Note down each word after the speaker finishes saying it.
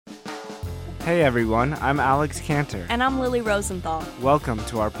Hey everyone, I'm Alex Cantor. And I'm Lily Rosenthal. Welcome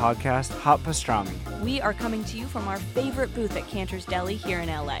to our podcast, Hot Pastrami. We are coming to you from our favorite booth at Cantor's Deli here in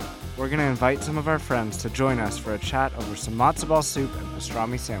LA. We're going to invite some of our friends to join us for a chat over some matzo ball soup and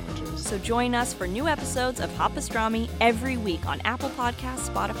pastrami sandwiches. So join us for new episodes of Hot Pastrami every week on Apple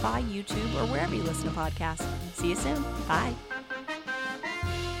Podcasts, Spotify, YouTube, or wherever you listen to podcasts. See you soon. Bye.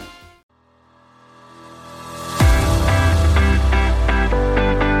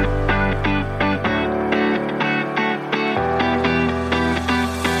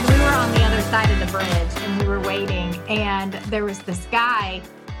 And there was this guy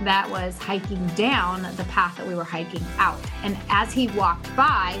that was hiking down the path that we were hiking out. And as he walked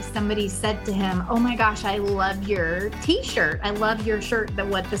by, somebody said to him, "Oh my gosh, I love your t-shirt. I love your shirt," that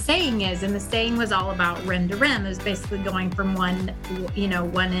what the saying is. And the saying was all about rim to rim. It was basically going from one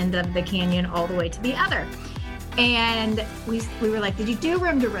end of the canyon all the way to the other. And we were like, "Did you do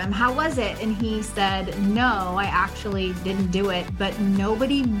rim to rim? How was it?" And he said, "No, I actually didn't do it, but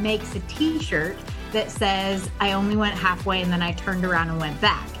nobody makes a t-shirt that says I only went halfway and then I turned around and went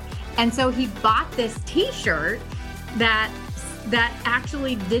back." And so he bought this t-shirt that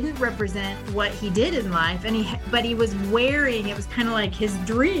actually didn't represent what he did in life. But he was wearing, it was kind of like his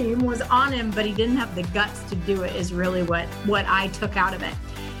dream was on him, but he didn't have the guts to do it, is really what I took out of it.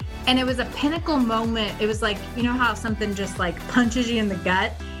 And it was a pinnacle moment. It was like, you know how something just like punches you in the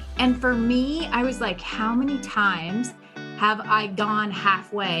gut? And for me, I was like, how many times have I gone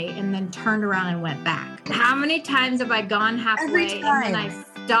halfway and then turned around and went back? How many times have I gone halfway and then I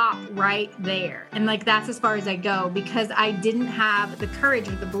stopped right there? And like, that's as far as I go, because I didn't have the courage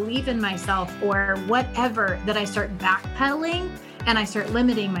or the belief in myself or whatever, that I start backpedaling and I start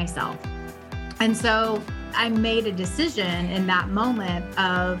limiting myself. And so I made a decision in that moment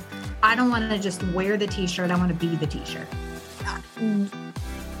of, I don't want to just wear the t-shirt. I want to be the t-shirt.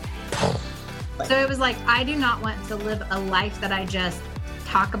 So it was like, I do not want to live a life that I just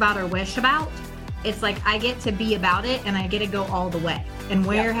talk about or wish about. It's like, I get to be about it and I get to go all the way. And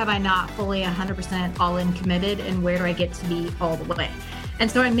where have I not fully 100% all in committed, and where do I get to be all the way? And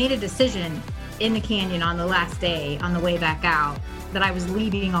so I made a decision in the canyon on the last day, on the way back out, that I was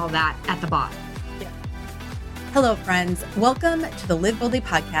leaving all that at the bottom. Yeah. Hello, friends. Welcome to the Live Boldly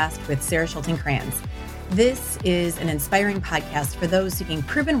podcast with Sarah Schulten-Kranz. This is an inspiring podcast for those seeking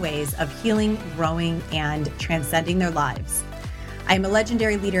proven ways of healing, growing, and transcending their lives. I am a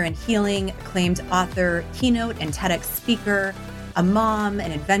legendary leader in healing, acclaimed author, keynote and TEDx speaker, a mom,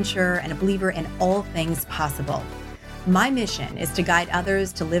 an adventurer, and a believer in all things possible. My mission is to guide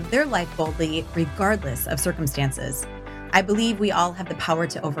others to live their life boldly, regardless of circumstances. I believe we all have the power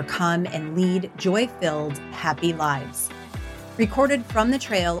to overcome and lead joy-filled, happy lives. Recorded from the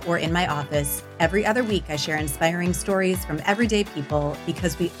trail or in my office, every other week I share inspiring stories from everyday people,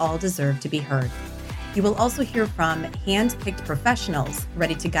 because we all deserve to be heard. You will also hear from hand-picked professionals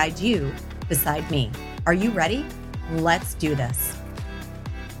ready to guide you beside me. Are you ready? Let's do this.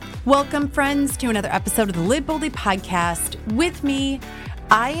 Welcome, friends, to another episode of the Live Boldly podcast with me.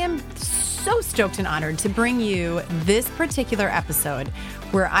 I am so stoked and honored to bring you this particular episode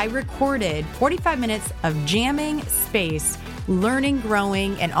where I recorded 45 minutes of jamming space, learning,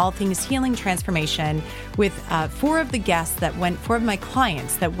 growing, and all things healing transformation with four of my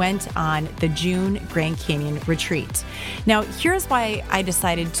clients that went on the June Grand Canyon retreat. Now, here's why I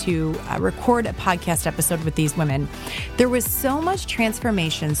decided to record a podcast episode with these women. There was so much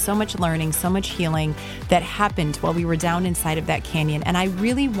transformation, so much learning, so much healing that happened while we were down inside of that canyon. And I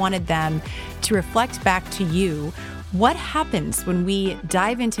really wanted them to reflect back to you what happens when we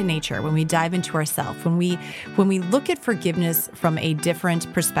dive into nature, when we dive into ourselves, when we look at forgiveness from a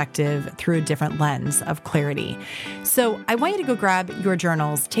different perspective through a different lens of clarity. So I want you to go grab your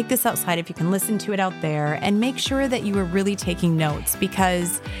journals, take this outside if you can listen to it out there, and make sure that you are really taking notes,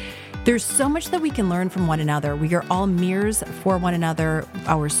 because there's so much that we can learn from one another. We are all mirrors for one another.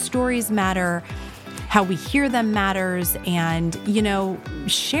 Our stories matter. How we hear them matters. And,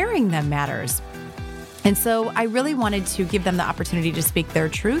 sharing them matters. And so I really wanted to give them the opportunity to speak their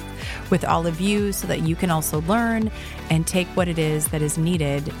truth with all of you, so that you can also learn and take what it is that is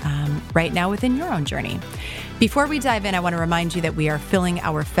needed right now within your own journey. Before we dive in, I want to remind you that we are filling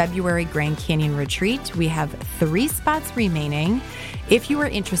our February Grand Canyon retreat. We have 3 spots remaining. If you are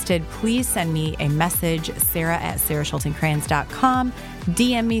interested, please send me a message, sarah@sarahschultenkranz.com.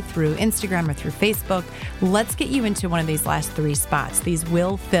 DM me through Instagram or through Facebook. Let's get you into one of these last 3 spots. These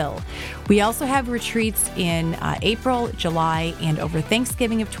will fill. We also have retreats in April, July, and over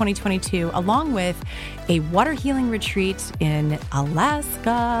Thanksgiving of 2022, along with a water healing retreat in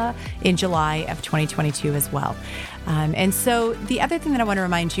Alaska in July of 2022 as well. And so the other thing that I want to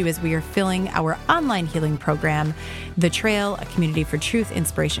remind you is we are filling our online healing program, The Trail, a community for truth,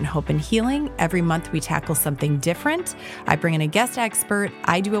 inspiration, hope, and healing. Every month we tackle something different. I bring in a guest expert,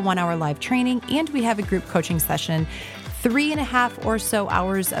 I do a 1-hour live training, and we have a group coaching session, 3.5 or so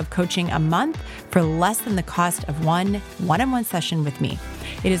hours of coaching a month for less than the cost of one-on-one session with me.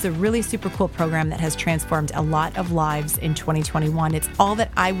 It is a really super cool program that has transformed a lot of lives in 2021. It's all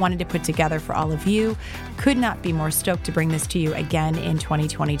that I wanted to put together for all of you. Could not be more stoked to bring this to you again in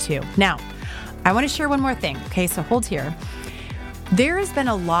 2022. Now, I want to share one more thing. Okay, so hold here. There has been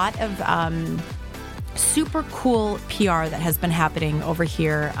a lot of super cool PR that has been happening over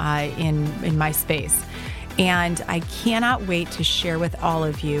here in my space. And I cannot wait to share with all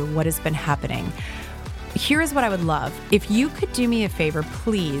of you what has been happening. Here is what I would love. If you could do me a favor,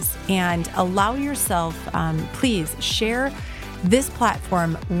 please, and allow yourself, please share this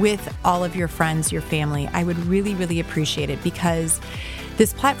platform with all of your friends, your family. I would really, really appreciate it, because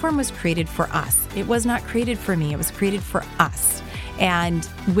this platform was created for us. It was not created for me. It was created for us. And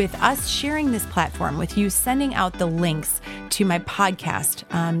with us sharing this platform, with you sending out the links to my podcast,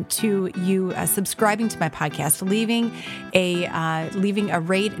 to you subscribing to my podcast, leaving a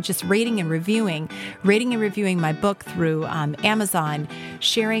rate, just rating and reviewing my book through Amazon,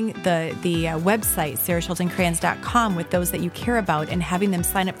 sharing the website, sarahschultencrans.com, with those that you care about, and having them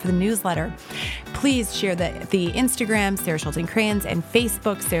sign up for the newsletter. Please share the Instagram, Sarah Schulten Crans, and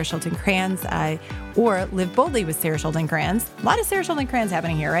Facebook, Sarah Schulten Crans, or Live Boldly with Sarah Schulten Crans. A lot of Sarah Schulten Crans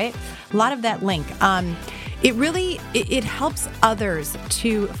happening here, right? A lot of that link. It helps others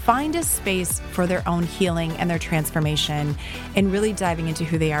to find a space for their own healing and their transformation, and really diving into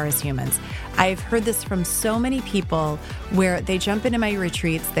who they are as humans. I've heard this from so many people where they jump into my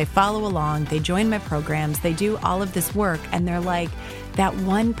retreats, they follow along, they join my programs, they do all of this work, and they're like, that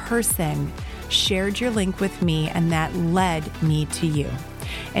one person shared your link with me and that led me to you.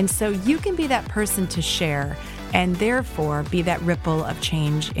 And so you can be that person to share, and therefore be that ripple of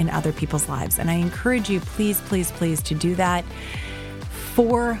change in other people's lives. And I encourage you, please, please, please, to do that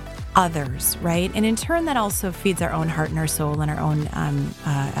for others, right? And in turn, that also feeds our own heart and our soul and our own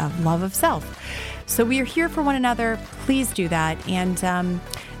love of self. So we are here for one another. Please do that. And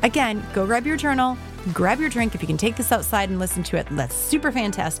again, go grab your journal, grab your drink. If you can take this outside and listen to it, that's super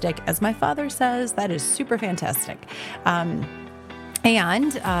fantastic. As my father says, that is super fantastic.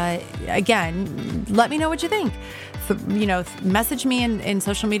 And again, let me know what you think. Message me in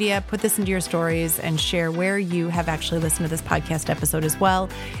social media, put this into your stories, and share where you have actually listened to this podcast episode as well.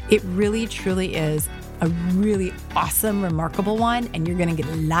 It really, truly is a really awesome, remarkable one, and you're going to get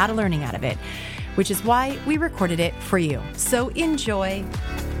a lot of learning out of it, which is why we recorded it for you. So enjoy.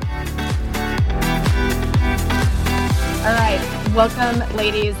 All right. Welcome,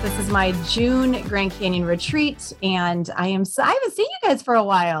 ladies. This is my June Grand Canyon retreat, and I haven't seen you guys for a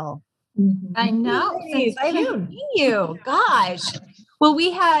while. I know. Since I haven't seen you. Gosh. Well,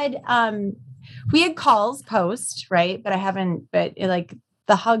 we had calls post, right? But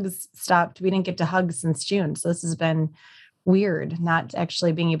the hugs stopped. We didn't get to hug since June. So this has been weird, not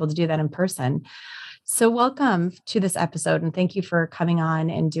actually being able to do that in person. So welcome to this episode, and thank you for coming on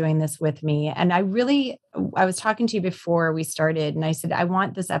and doing this with me. And I was talking to you before we started, and I said, I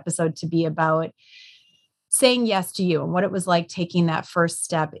want this episode to be about saying yes to you and what it was like taking that first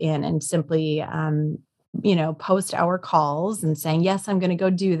step in and simply, post our calls and saying, yes, I'm going to go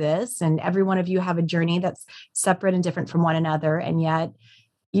do this. And every one of you have a journey that's separate and different from one another. And yet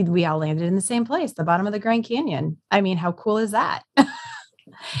we all landed in the same place, the bottom of the Grand Canyon. I mean, how cool is that?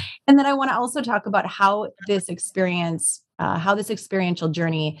 And then I want to also talk about how this experiential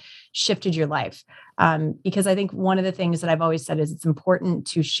journey shifted your life. Because I think one of the things that I've always said is it's important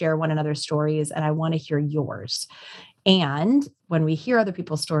to share one another's stories, and I want to hear yours. And when we hear other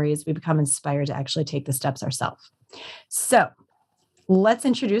people's stories, we become inspired to actually take the steps ourselves. So let's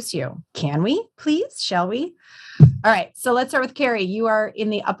introduce you. Can we, please? Shall we? All right. So let's start with Carrie. You are in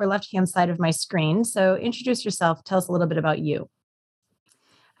the upper left-hand side of my screen. So introduce yourself. Tell us a little bit about you.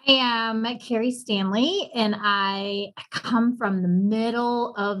 I am Carrie Stanley, and I come from the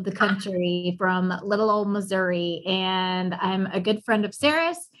middle of the country, from little old Missouri, and I'm a good friend of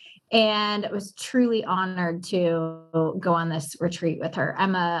Sarah's, and was truly honored to go on this retreat with her.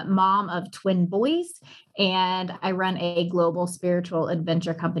 I'm a mom of twin boys, and I run a global spiritual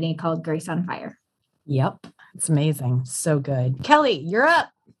adventure company called Grace on Fire. Yep. It's amazing. So good. Kelly, you're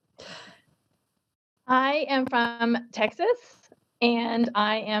up. I am from Texas. And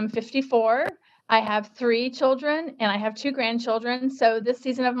I am 54. I have 3 children and I have 2 grandchildren. So this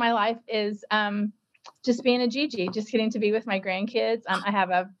season of my life is just being a Gigi, just getting to be with my grandkids. I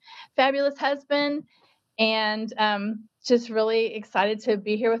have a fabulous husband, and just really excited to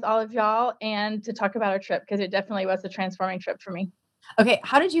be here with all of y'all and to talk about our trip, because it definitely was a transforming trip for me. Okay.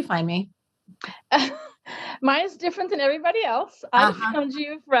 How did you find me? Mine is different than everybody else. I found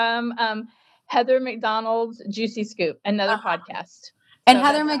you from Heather McDonald's Juicy Scoop, another podcast. And so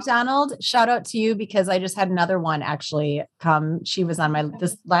Heather McDonald, shout out to you, because I just had another one actually come. She was on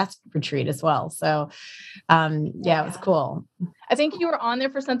this last retreat as well. So it was cool. I think you were on there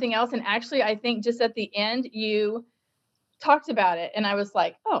for something else. And actually, I think just at the end, you talked about it. And I was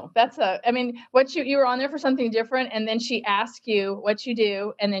like, oh, you were on there for something different. And then she asked you what you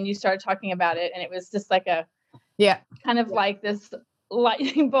do. And then you started talking about it. And it was just like like this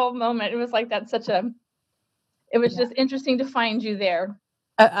lightning bulb moment. It was like, it was just interesting to find you there.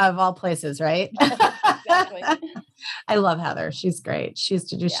 Of all places, right? Exactly. I love Heather. She's great.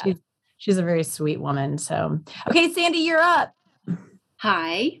 She's a very sweet woman. So, okay, Sandy, you're up.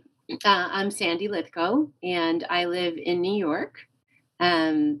 Hi, I'm Sandy Lithgow, and I live in New York.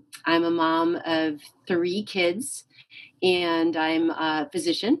 I'm a mom of 3 kids, and I'm a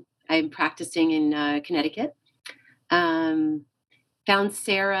physician. I'm practicing in Connecticut. Found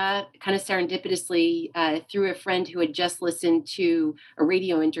Sarah kind of serendipitously through a friend who had just listened to a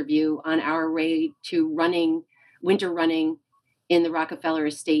radio interview on our way to winter running in the Rockefeller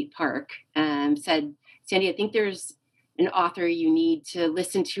Estate Park. Said, Sandy, I think there's an author you need to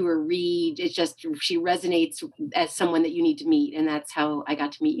listen to or read. It's just, she resonates as someone that you need to meet. And that's how I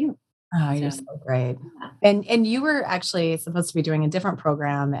got to meet you. Oh, you're so great. And you were actually supposed to be doing a different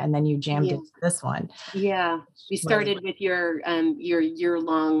program, and then you jammed into this one. Yeah. We started with your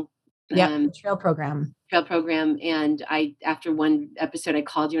year-long trail program. And after one episode, I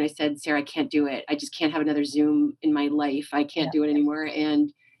called you and I said, Sarah, I can't do it. I just can't have another Zoom in my life. I can't do it anymore.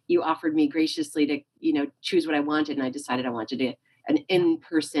 And you offered me graciously to, choose what I wanted. And I decided I wanted to do an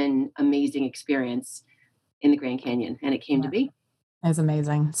in-person amazing experience in the Grand Canyon. And it came to be. That's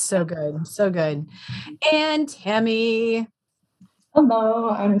amazing. So good. So good. And Tammy.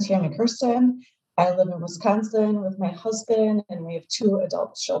 Hello, I'm Tammy Kirsten. I live in Wisconsin with my husband, and we have 2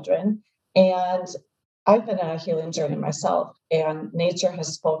 adult children. And I've been on a healing journey myself, and nature has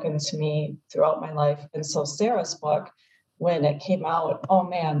spoken to me throughout my life. And so Sarah's book, when it came out, oh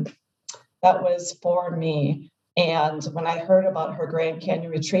man, that was for me. And when I heard about her Grand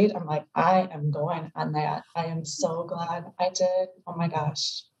Canyon retreat, I'm like, I am going on that. I am so glad I did. Oh my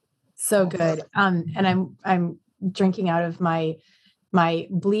gosh. So good. And I'm drinking out of my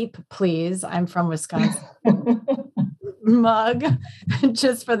bleep, please. I'm from Wisconsin mug,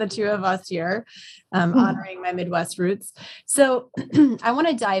 just for the 2 of us here, honoring my Midwest roots. So I want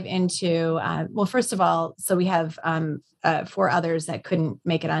to dive into, first of all, so we have 4 others that couldn't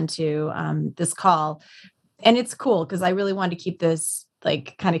make it onto this call. And it's cool because I really wanted to keep this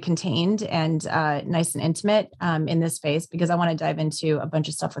like kind of contained and nice and intimate in this space, because I want to dive into a bunch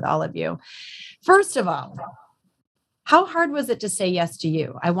of stuff with all of you. First of all, how hard was it to say yes to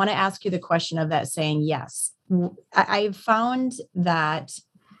you? I want to ask you the question of that saying yes. I've found that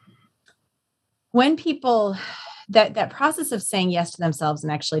when people, that process of saying yes to themselves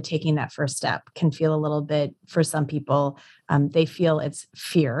and actually taking that first step can feel a little bit, for some people, they feel it's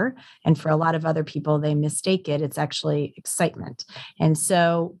fear. And for a lot of other people, they mistake it. It's actually excitement. And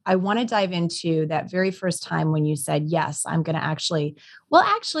so I want to dive into that very first time when you said, yes, I'm going to actually,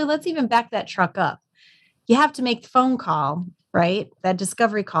 let's even back that truck up. You have to make the phone call, right? That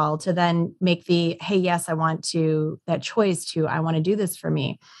discovery call to then make the, hey, yes, I want to, that choice to, I want to do this for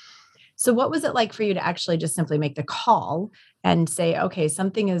me. So what was it like for you to actually just simply make the call and say, okay,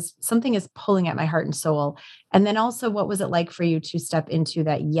 something is pulling at my heart and soul? And then also, what was it like for you to step into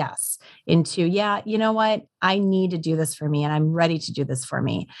that yes, into, yeah, you know what? I need to do this for me, and I'm ready to do this for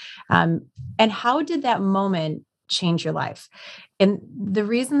me. And how did that moment change your life? And the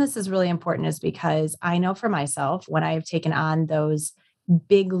reason this is really important is because I know for myself, when I've taken on those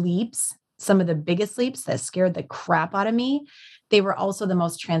big leaps, some of the biggest leaps that scared the crap out of me, they were also the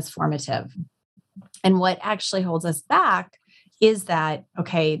most transformative. And what actually holds us back is that,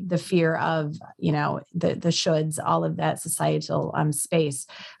 okay, the fear of, the shoulds, all of that societal space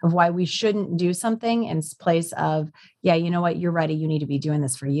of why we shouldn't do something in place of, yeah, you know what, you're ready. You need to be doing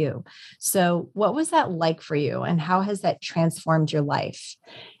this for you. So what was that like for you? And how has that transformed your life?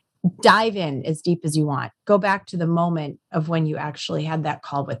 Dive in as deep as you want. Go back to the moment of when you actually had that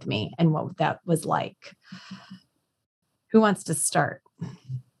call with me and what that was like. Who wants to start?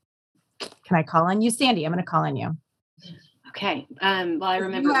 Can I call on you? Sandy, I'm going to call on you. Okay. Well, I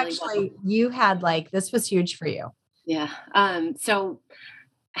remember you had this was huge for you. Yeah. So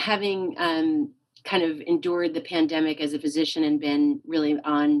having kind of endured the pandemic as a physician and been really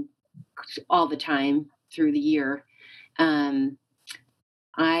on all the time, through the year.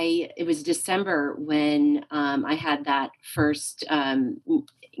 It was December when I had that first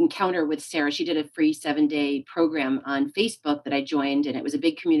encounter with Sarah. She did a free 7-day program on Facebook that I joined, and it was a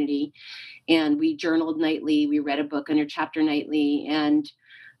big community. And we journaled nightly. We read a book under chapter nightly. And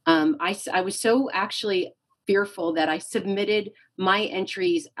I was so actually fearful that I submitted my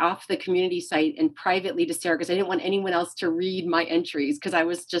entries off the community site and privately to Sarah, because I didn't want anyone else to read my entries, because I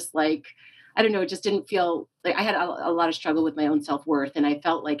was just like, I don't know, it just didn't feel like I had a lot of struggle with my own self-worth. And I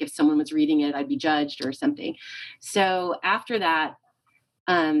felt like if someone was reading it, I'd be judged or something. So after that,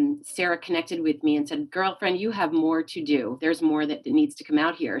 Sarah connected with me and said, girlfriend, you have more to do. There's more that needs to come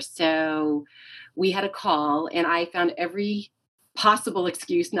out here. So we had a call, and I found every possible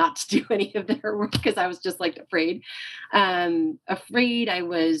excuse not to do any of their work, because I was just like afraid. I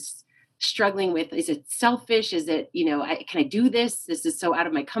was struggling with, is it selfish? Is it, can I do this? This is so out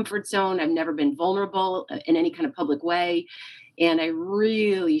of my comfort zone. I've never been vulnerable in any kind of public way. And I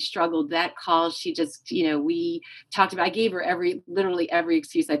really struggled. That call, she just, we talked about, I gave her literally every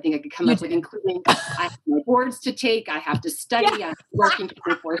excuse I think I could come up with, including I have my boards to take, I have to study, I'm working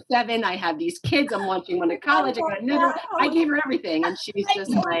 24/7, I have these kids, I'm launching one to college, I gave her everything. And she's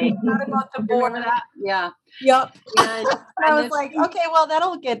just like, not about the board. That? Yeah. Yep. And I was like, okay, well,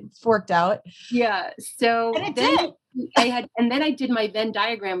 that'll get worked out. Yeah. So and it then did. then I did my Venn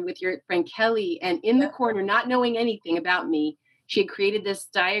diagram with your friend Kelly, and in the corner, not knowing anything about me, she had created this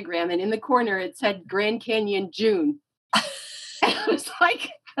diagram, and in the corner it said Grand Canyon, June. And I was like,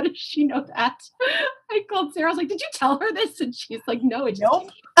 how does she know that? I called Sarah. I was like, did you tell her this? And she's like, no, it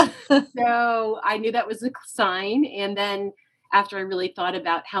just nope. So I knew that was a sign. And then after I really thought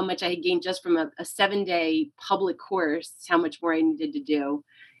about how much I had gained just from a 7-day public course, how much more I needed to do.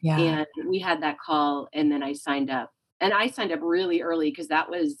 Yeah. And we had that call, and then I signed up. And I signed up really early, because that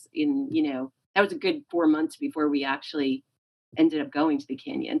was that was a good 4 months before we actually ended up going to the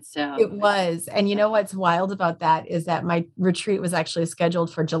canyon. So it was. And you know what's wild about that is that my retreat was actually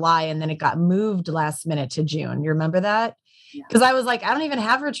scheduled for July, and then it got moved last minute to June. You remember that? Because I was like, I don't even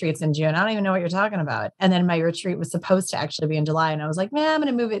have retreats in June. I don't even know what you're talking about. And then my retreat was supposed to actually be in July, and I was like, man, I'm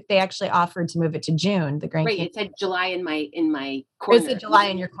going to move it. They actually offered to move it to June. The Grand Canyon. It said July in my corner. It said July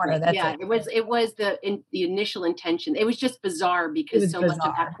in your corner. That's it was the initial intention. It was just bizarre, because much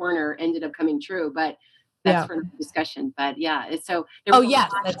of that corner ended up coming true, but that's for discussion. But so there was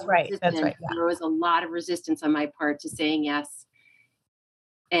that's right. That's right. Yeah. There was a lot of resistance on my part to saying yes.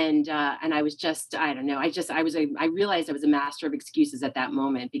 And I was just, I don't know. I realized I was a master of excuses at that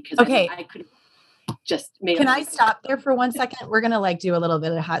moment, because I could have just made. Can I stop there for 1 second? We're going to do a little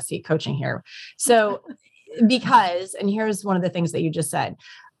bit of hot seat coaching here. So, and here's one of the things that you just said,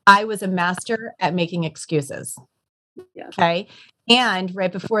 I was a master at making excuses. Yeah. Okay. And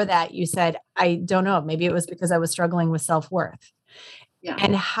right before that, you said, I don't know, maybe it was because I was struggling with self-worth. Yeah.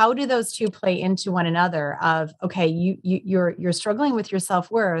 And how do those two play into one another of, okay, you're struggling with your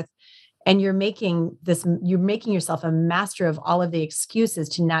self-worth, and you're making yourself a master of all of the excuses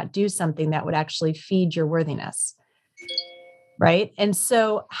to not do something that would actually feed your worthiness. Right. And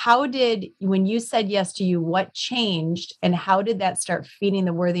so when you said yes to you, what changed, and how did that start feeding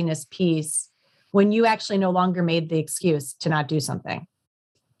the worthiness piece when you actually no longer made the excuse to not do something?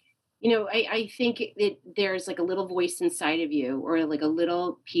 I think there's like a little voice inside of you, or like a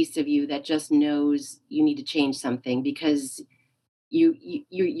little piece of you that just knows you need to change something, because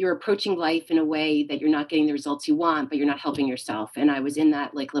you're approaching life in a way that you're not getting the results you want, but you're not helping yourself. And I was in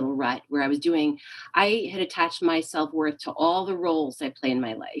that little rut where I had attached my self-worth to all the roles I play in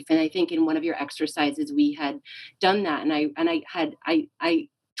my life. And I think in one of your exercises, we had done that. And I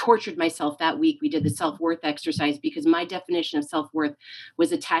tortured myself that week. We did the self-worth exercise, because my definition of self-worth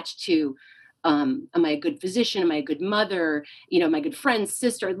was attached to, am I a good physician? Am I a good mother? Am I a good friend,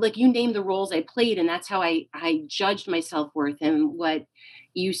 sister? Like, you name the roles I played. And that's how I judged my self-worth. And what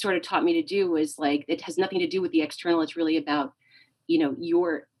you sort of taught me to do was it has nothing to do with the external. It's really about,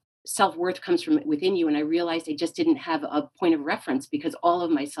 your self-worth comes from within you. And I realized I just didn't have a point of reference, because all of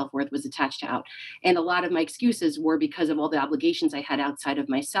my self-worth was attached to out. And a lot of my excuses were because of all the obligations I had outside of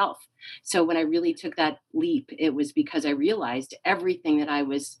myself. So when I really took that leap, it was because I realized everything that I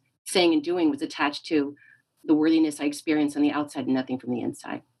was saying and doing was attached to the worthiness I experienced on the outside and nothing from the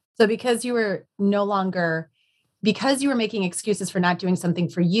inside. So because you were making excuses for not doing something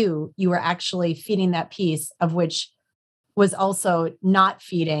for you, you were actually feeding that piece of which was also not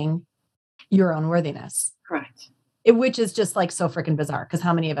feeding your own worthiness. Correct. Which is just so freaking bizarre, because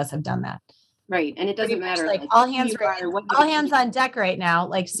how many of us have done that? Right. And it doesn't matter. All hands on deck right now.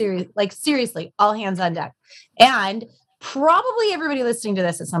 Seriously, all hands on deck. And probably everybody listening to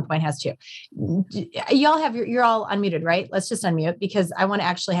this at some point has too. Y'all have you're all unmuted, right? Let's just unmute because I want to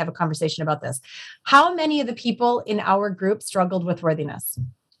actually have a conversation about this. How many of the people in our group struggled with worthiness?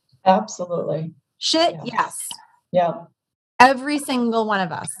 Absolutely. Shit. Yes. Yeah. Every single one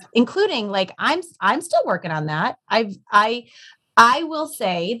of us, including like, I'm still working on that. I will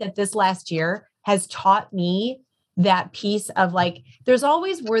say that this last year has taught me that piece of like, there's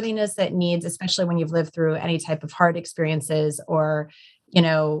always worthiness that needs, especially when you've lived through any type of hard experiences or,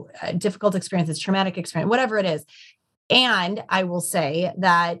 difficult experiences, traumatic experience, whatever it is. And I will say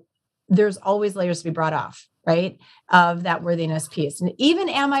that there's always layers to be brought off, right? Of that worthiness piece. And even,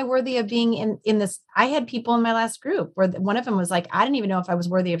 am I worthy of being in this? I had people in my last group where one of them was like, I didn't even know if I was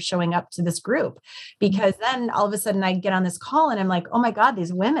worthy of showing up to this group, because then all of a sudden I get on this call and I'm like, oh my God,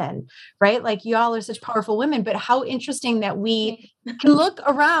 these women, right? Like y'all are such powerful women, but how interesting that we can look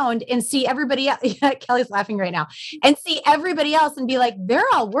around and see everybody else. Yeah, Kelly's laughing right now, and see everybody else and be like, they're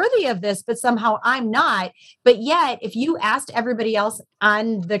all worthy of this, but somehow I'm not. But yet, if you asked everybody else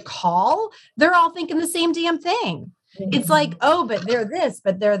on the call, they're all thinking the same damn thing. It's like, oh, but they're this,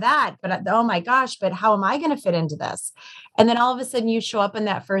 but they're that, but oh my gosh, but how am I going to fit into this? And then all of a sudden you show up on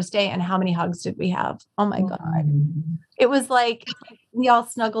that first day, and how many hugs did we have? Oh my God. It was like, we all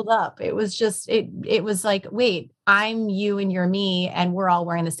snuggled up. It was just, it was like, wait, I'm you and you're me, and we're all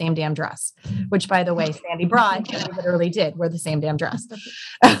wearing the same damn dress, which by the way, Sandy brought, we literally did wear the same damn dress.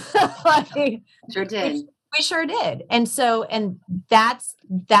 Like, sure did. We sure did. And so, and that's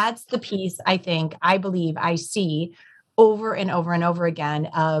the piece I believe I see over and over and over again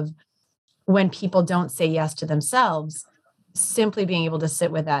of when people don't say yes to themselves, simply being able to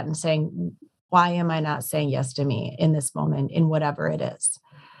sit with that and saying, why am I not saying yes to me in this moment, in whatever it is?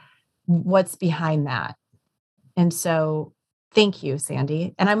 What's behind that? And so thank you,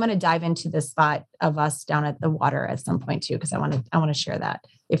 Sandy. And I'm going to dive into this spot of us down at the water at some point too, because I want to share that,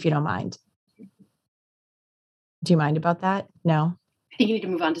 if you don't mind. Do you mind about that? No? I think you need to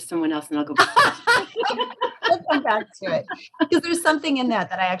move on to someone else and I'll go back. We'll come back to it. Because there's something in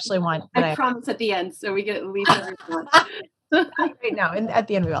that I actually want. I promise at the end, so we get at least everyone. Right now, and at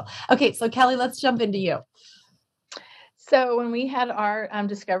the end we will. Okay, so Kelly, let's jump into you. So when we had our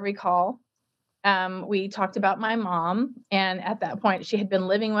discovery call, we talked about my mom. And at that point, she had been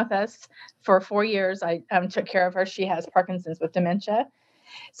living with us for 4 years. I took care of her. She has Parkinson's with dementia.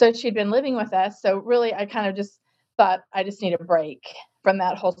 So she'd been living with us. So really, I kind of just thought I just need a break from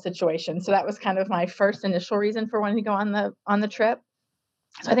that whole situation. So that was kind of my first initial reason for wanting to go on the trip.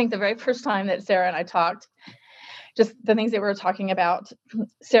 So I think the very first time that Sarah and I talked, just the things that we were talking about,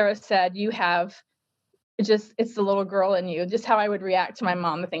 Sarah said, you have just, it's the little girl in you, just how I would react to my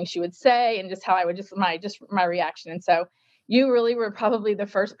mom, the things she would say, and just how I would my reaction. And so you really were probably the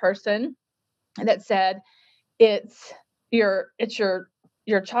first person that said, it's your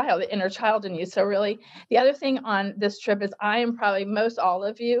child, the inner child in you. So really, the other thing on this trip is I am probably all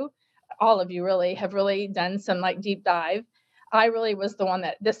of you really have really done some like deep dive. I really was the one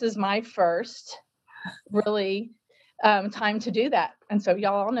that this is my first really time to do that. And so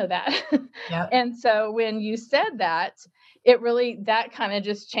y'all all know that. Yep. And so when you said that, that kind of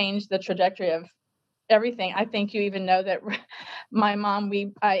just changed the trajectory of everything. I think you even know that my mom,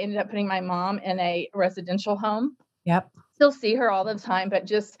 I ended up putting my mom in a residential home. Yep. Still see her all the time,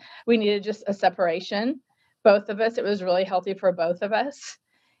 but we needed just a separation, both of us. It was really healthy for both of us.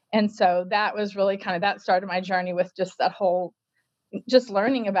 And so that was really that started my journey with just that whole, just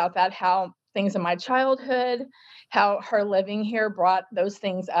learning about that, how things in my childhood, how her living here brought those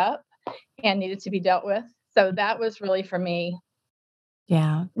things up and needed to be dealt with. So that was really for me,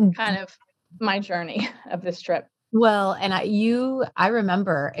 kind of my journey of this trip. Well, and I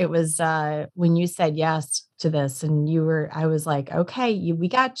remember it was when you said yes to this, and I was like, okay, we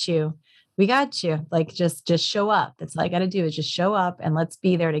got you. Like, just show up. That's all I got to do is just show up and let's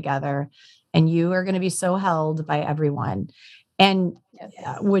be there together. And you are going to be so held by everyone. And yes.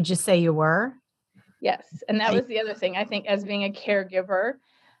 Would you say you were? Yes. And that was the other thing. I think as being a caregiver,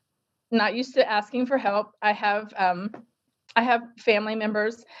 not used to asking for help. I have family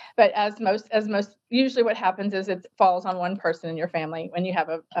members, but as most, usually what happens is it falls on one person in your family when you have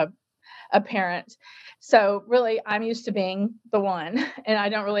a parent. So really, I'm used to being the one, and I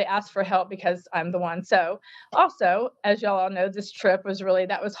don't really ask for help because I'm the one. So also, as y'all all know, this trip was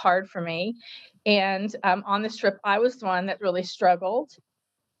that was hard for me. And on this trip, I was the one that really struggled.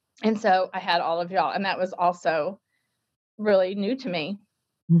 And so I had all of y'all, and that was also really new to me.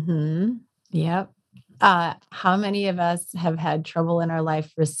 Mm-hmm. Yep. How many of us have had trouble in our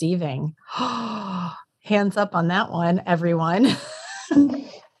life receiving? Hands up on that one, everyone.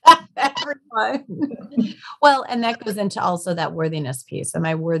 Everyone. fun. Well, and that goes into also that worthiness piece. Am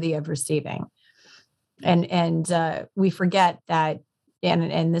I worthy of receiving? And we forget that,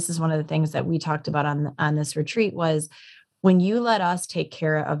 and this is one of the things that we talked about on this retreat was when you let us take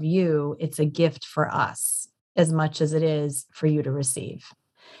care of you, it's a gift for us as much as it is for you to receive.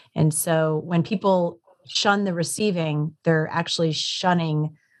 And so when people shun the receiving, they're actually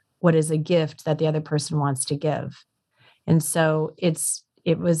shunning what is a gift that the other person wants to give. And so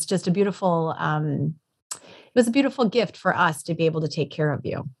it was just a beautiful, it was a beautiful gift for us to be able to take care of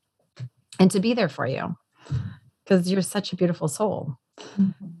you and to be there for you because you're such a beautiful soul.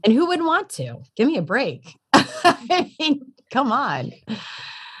 Mm-hmm. And who wouldn't want to? Give me a break. I mean, come on.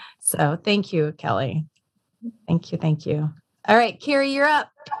 So thank you, Kelly. Thank you. Thank you. All right, Carrie, you're up.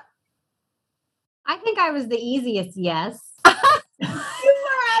 I think I was the easiest yes. You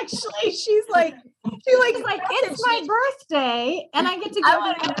are actually. She's like, it's my birthday and I get to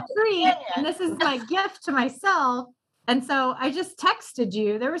go to the retreat and this is my gift to myself. And so I just texted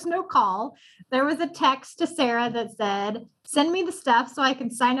you. There was no call. There was a text to Sarah that said, send me the stuff so I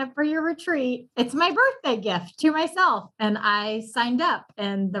can sign up for your retreat. It's my birthday gift to myself. And I signed up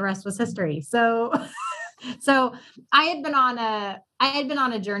and the rest was history. So I had been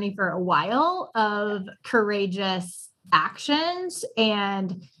on a journey for a while of courageous actions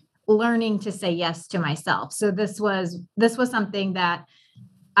and learning to say yes to myself. So this was something that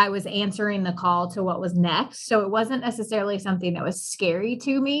I was answering the call to what was next. So it wasn't necessarily something that was scary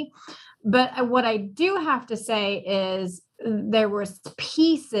to me. But what I do have to say is there was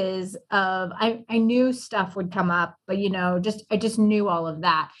pieces of, I knew stuff would come up, but I just knew all of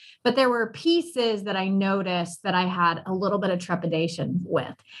that. But there were pieces that I noticed that I had a little bit of trepidation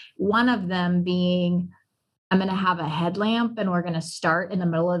with. One of them being, I'm going to have a headlamp and we're going to start in the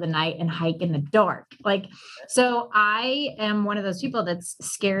middle of the night and hike in the dark. So I am one of those people that's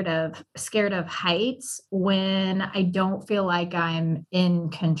scared of heights when I don't feel like I'm in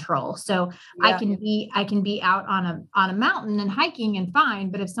control. So yeah. I can be out on a mountain and hiking and fine.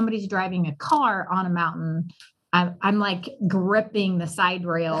 But if somebody's driving a car on a mountain, I'm like gripping the side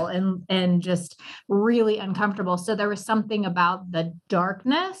rail and just really uncomfortable. So there was something about the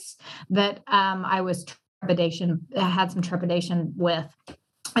darkness that I had some trepidation with.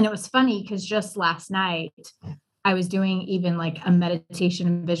 And it was funny because just last night I was doing even like a meditation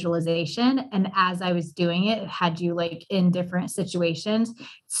and visualization. And as I was doing it had you like in different situations.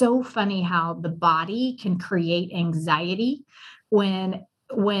 So funny how the body can create anxiety when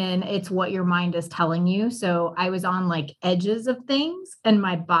it's what your mind is telling you. So I was on like edges of things and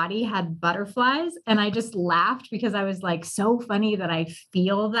my body had butterflies and I just laughed because I was like, so funny that I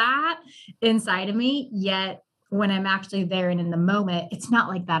feel that inside of me. Yet when I'm actually there and in the moment, it's not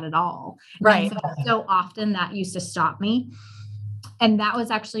like that at all. Right. So often that used to stop me. And that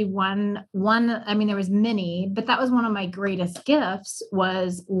was actually one, I mean, there was many, but that was one of my greatest gifts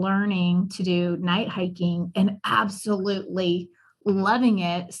was learning to do night hiking and absolutely loving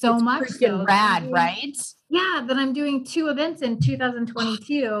it so it's much. So rad, right? Yeah, that I'm doing 2 events in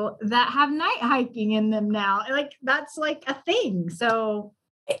 2022 that have night hiking in them now. Like that's like a thing. So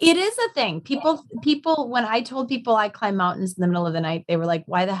it is a thing. People, when I told people I climb mountains in the middle of the night, they were like,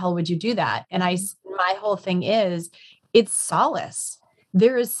 why the hell would you do that? And my whole thing is it's solace.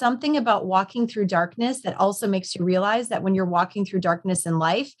 There is something about walking through darkness that also makes you realize that when you're walking through darkness in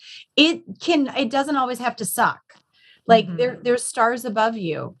life, it doesn't always have to suck. Like there's stars above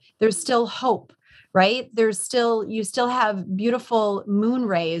you. There's still hope, right? You still have beautiful moon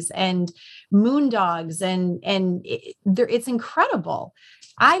rays and moon dogs and it's incredible.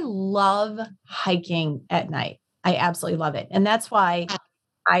 I love hiking at night. I absolutely love it. And that's why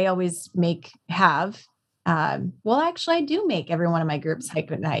I always I do make every one of my groups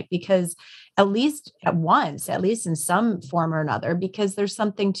hike at night because at least in some form or another, because there's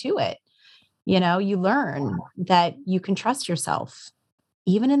something to it. You learn that you can trust yourself,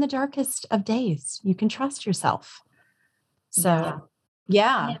 even in the darkest of days, you can trust yourself. So,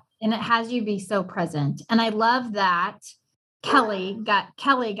 yeah. And it has you be so present. And I love that Kelly got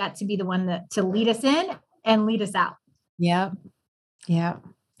to be the one to lead us in and lead us out. Yeah. Yeah.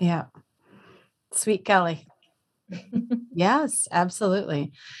 Yeah. Sweet Kelly. Yes,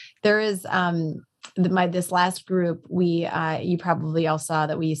 absolutely. There is, this last group, you probably all saw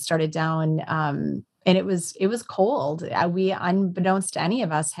that we started down, and it was cold. We, unbeknownst to any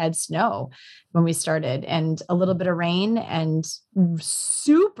of us, had snow when we started and a little bit of rain and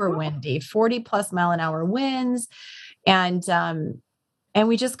super windy, 40+ mile an hour winds. And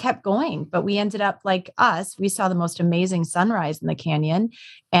we just kept going, but we ended up we saw the most amazing sunrise in the canyon.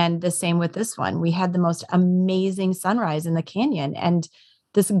 And the same with this one, we had the most amazing sunrise in the canyon. And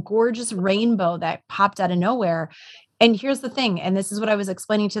this gorgeous rainbow that popped out of nowhere. And here's the thing, and this is what I was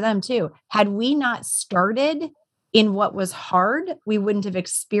explaining to them too. Had we not started in what was hard, we wouldn't have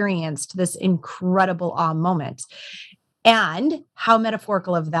experienced this incredible awe moment. And how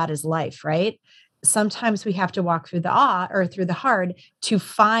metaphorical of that is life, right? Sometimes we have to walk through the awe or through the hard to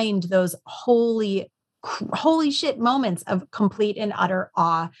find those holy shit moments of complete and utter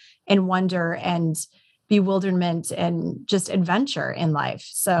awe and wonder and bewilderment and just adventure in life.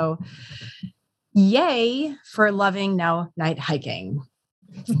 So yay for loving now night hiking.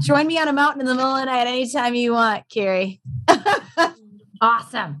 Join me on a mountain in the middle of the night anytime you want, Carrie.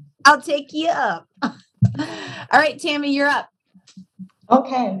 Awesome. I'll take you up. All right, Tammy, you're up.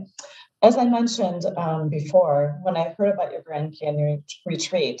 Okay. As I mentioned before, when I heard about your Grand Canyon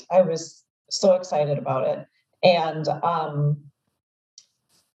retreat, I was so excited about it. And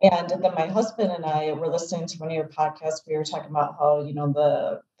then my husband and I were listening to one of your podcasts. We were talking about how,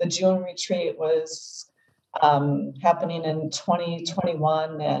 the June retreat was happening in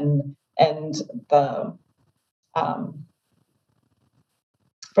 2021 and the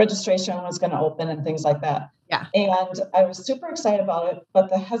registration was going to open and things like that. Yeah. And I was super excited about it, but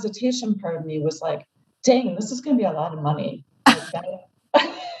the hesitation part of me was like, dang, this is going to be a lot of money.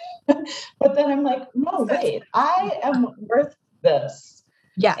 But then I'm like, no, wait, I am worth this.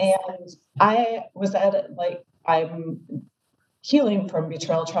 Yeah. And I was at it, I'm healing from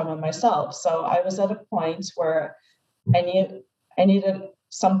betrayal trauma myself. So I was at a point where I needed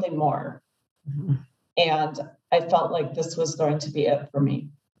something more. Mm-hmm. And I felt like this was going to be it for me.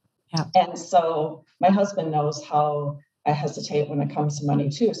 Yeah. And so my husband knows how I hesitate when it comes to money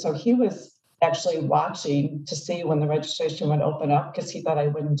too. So he was actually watching to see when the registration would open up because he thought I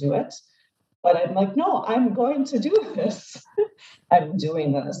wouldn't do it. But I'm like, no, I'm going to do this. I'm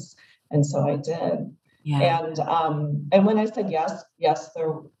doing this. And so I did. Yeah. And when I said yes,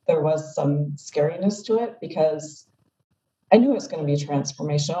 there was some scariness to it because I knew it was going to be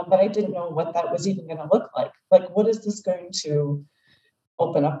transformational, but I didn't know what that was even going to look like. Like, what is this going to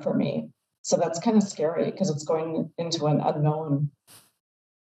open up for me? So that's kind of scary because it's going into an unknown.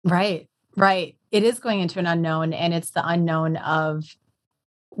 Right. It is going into an unknown, and it's the unknown of,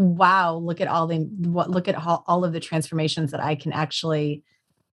 wow, look at all of the transformations that I can actually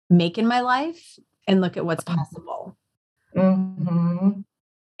make in my life, and look at what's possible. Mm-hmm.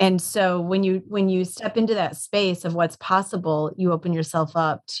 And so when you step into that space of what's possible, you open yourself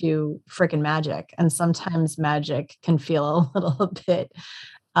up to freaking magic. And sometimes magic can feel a little bit,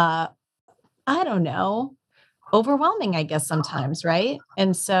 I don't know, overwhelming, I guess, sometimes. Right.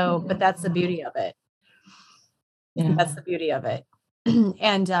 And so, but that's the beauty of it. Yeah. That's the beauty of it.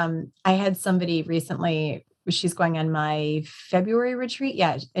 And I had somebody recently, she's going on my February retreat.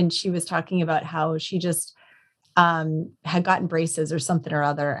 Yeah. And she was talking about how she just had gotten braces or something or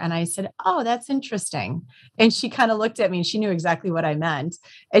other. And I said, oh, that's interesting. And she kind of looked at me and she knew exactly what I meant.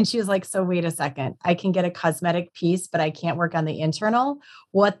 And she was like, so wait a second, I can get a cosmetic piece, but I can't work on the internal.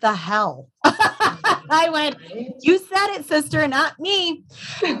 What the hell? I went, you said it, sister, not me.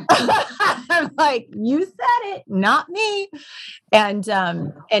 I'm like, you said it, not me. And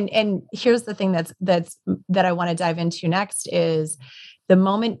here's the thing that I want to dive into next is the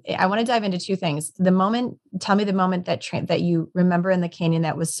moment. I want to dive into two things. Tell me the moment that you remember in the canyon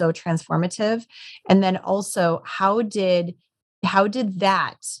that was so transformative. And then also how did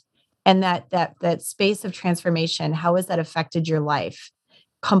that and that space of transformation, how has that affected your life?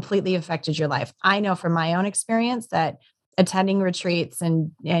 Completely affected your life. I know from my own experience that attending retreats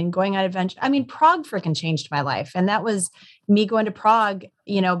and going on adventure. I mean, Prague freaking changed my life. And that was me going to Prague.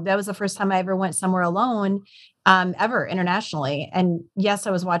 That was the first time I ever went somewhere alone, ever internationally. And yes,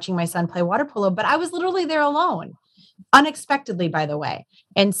 I was watching my son play water polo, but I was literally there alone, unexpectedly, by the way.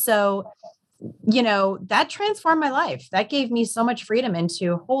 And so, that transformed my life. That gave me so much freedom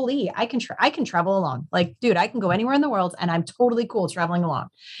into, holy, I can travel alone. Like, dude, I can go anywhere in the world and I'm totally cool traveling alone.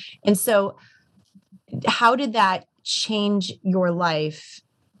 And so how did that change your life?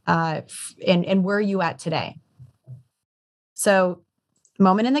 And where are you at today? So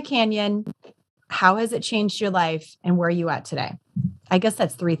moment in the canyon, how has it changed your life and where are you at today? I guess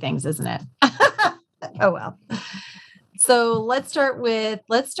that's three things, isn't it? Oh, well. So let's start with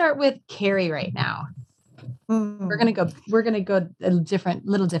Carrie right now. We're going to go a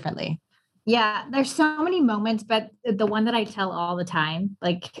little differently. Yeah. There's so many moments, but the one that I tell all the time,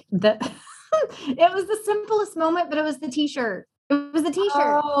 it was the simplest moment, but it was the t-shirt. It was the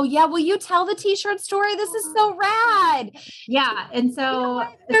t-shirt. Oh yeah. Will you tell the t-shirt story? This is so rad. Yeah. And so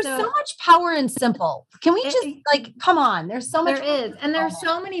there's so much power in simple. Can we just come on? There's so much. There is. And there's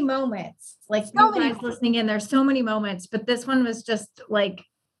so many moments. Like, so you guys listening in, there's so many moments, but this one was just like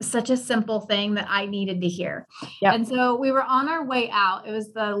such a simple thing that I needed to hear. Yep. And so we were on our way out. It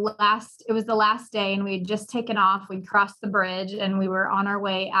was the last day, and we had just taken off. We'd crossed the bridge, and we were on our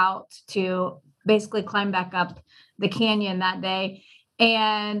way out to basically climb back up the canyon that day.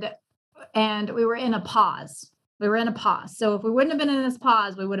 And we were in a pause. So if we wouldn't have been in this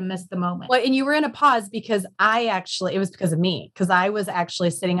pause, we would have missed the moment. Well, and you were in a pause because it was because of me, because I was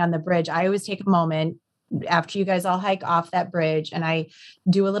actually sitting on the bridge. I always take a moment after you guys all hike off that bridge, and I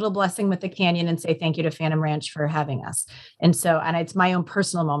do a little blessing with the canyon and say thank you to Phantom Ranch for having us. And it's my own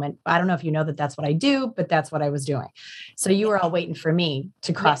personal moment. I don't know if you know that that's what I do, but that's what I was doing. So you were all waiting for me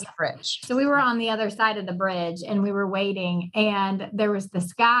to cross the bridge. So we were on the other side of the bridge, and we were waiting, and there was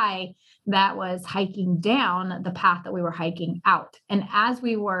this guy that was hiking down the path that we were hiking out. And as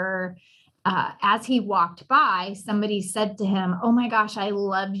he walked by, somebody said to him, "Oh my gosh, I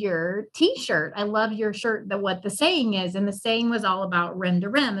love your t-shirt. I love your shirt." What the saying is, and the saying was all about rim to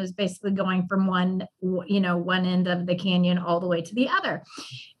rim. It was basically going from one end of the canyon all the way to the other.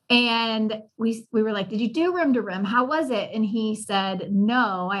 And we were like, "Did you do rim to rim? How was it?" And he said,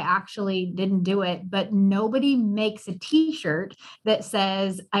 "No, I actually didn't do it, but nobody makes a t-shirt that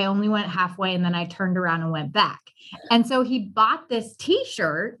says I only went halfway and then I turned around and went back." And so he bought this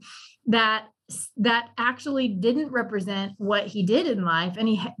t-shirt that actually didn't represent what he did in life.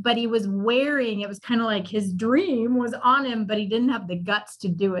 But he was wearing, it was kind of like his dream was on him, but he didn't have the guts to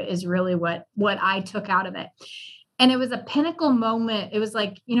do it, is really what I took out of it. And it was a pinnacle moment. It was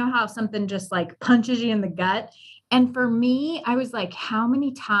like, you know how something just like punches you in the gut. And for me, I was like, how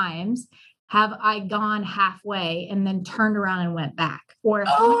many times have I gone halfway and then turned around and went back? Or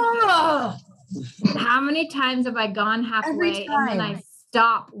how many times have I gone halfway and then I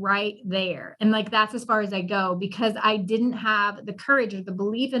stop right there? And like, that's as far as I go, because I didn't have the courage or the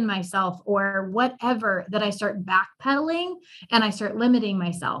belief in myself or whatever, that I start backpedaling and I start limiting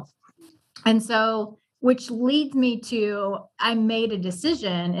myself. And so, which leads me to, I made a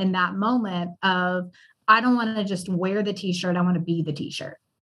decision in that moment of, I don't want to just wear the t-shirt. I want to be the t-shirt.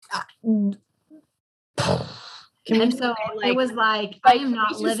 And so it was like I am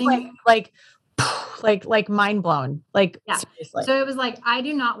not living like mind blown. Seriously. So it was like, I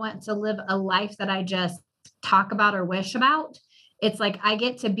do not want to live a life that I just talk about or wish about. It's like, I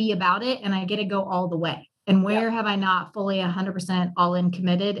get to be about it, and I get to go all the way. And where have I not fully 100% all in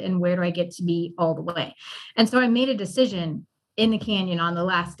committed, and where do I get to be all the way? And so I made a decision in the canyon on the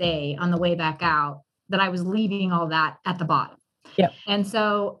last day, on the way back out, that I was leaving all that at the bottom. Yep. And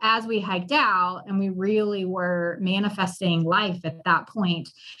so as we hiked out and we really were manifesting life at that point,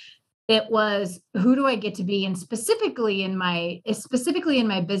 it was, who do I get to be? And specifically in my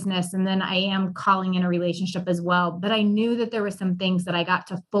business. And then I am calling in a relationship as well. But I knew that there were some things that I got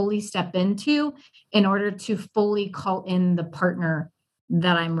to fully step into in order to fully call in the partner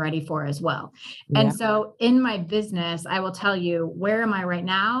that I'm ready for as well. Yeah. And so in my business, I will tell you, where am I right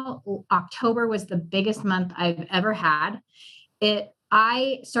now? October was the biggest month I've ever had.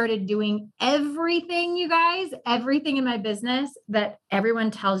 I started doing everything, you guys, everything in my business that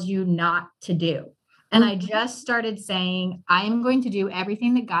everyone tells you not to do. And I just started saying, I am going to do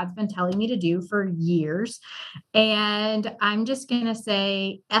everything that God's been telling me to do for years. And I'm just going to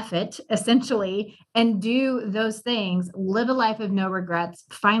say, F it, essentially, and do those things, live a life of no regrets,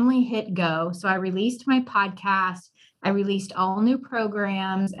 finally hit go. So I released my podcast. I released all new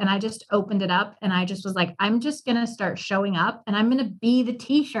programs, and I just opened it up, and I just was like, I'm just going to start showing up, and I'm going to be the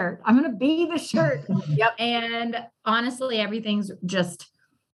t-shirt. I'm going to be the shirt. Yep. And honestly, everything's just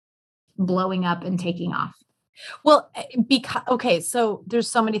blowing up and taking off. Well, so there's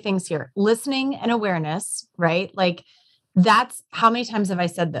so many things here. Listening and awareness, right? Like, that's, how many times have I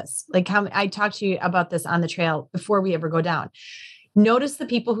said this? Like, how I talked to you about this on the trail before we ever go down. Notice the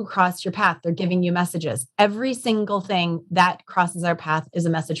people who cross your path. They're giving you messages. Every single thing that crosses our path is a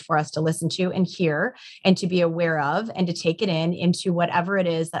message for us to listen to and hear, and to be aware of, and to take it into whatever it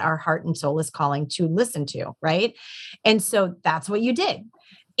is that our heart and soul is calling to listen to. Right. And so that's what you did.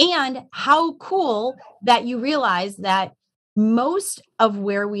 And how cool that you realize that most of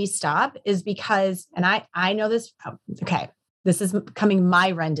where we stop is because, and I know this, okay, this is becoming my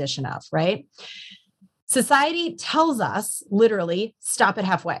rendition of, right? Society tells us literally, stop at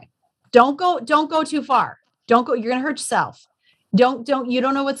halfway. Don't go too far. Don't go, you're going to hurt yourself. You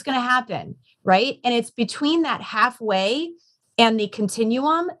don't know what's going to happen. Right. And it's between that halfway and the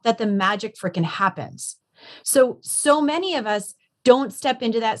continuum that the magic freaking happens. So many of us don't step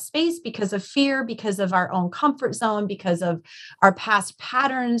into that space because of fear, because of our own comfort zone, because of our past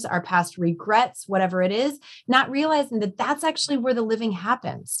patterns, our past regrets, whatever it is, not realizing that that's actually where the living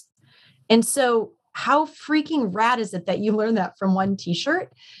happens. And so how freaking rad is it that you learned that from one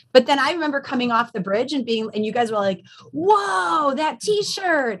t-shirt? But then I remember coming off the bridge and you guys were like, whoa, that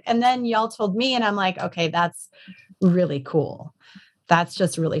t-shirt. And then y'all told me, and I'm like, okay, that's really cool. That's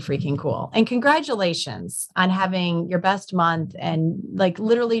just really freaking cool. And congratulations on having your best month and like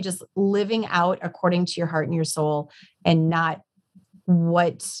literally just living out according to your heart and your soul and not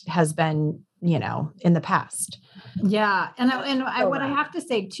what has been, in the past. Yeah. What I have to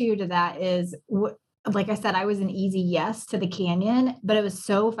say too to that is like I said, I was an easy yes to the canyon, but it was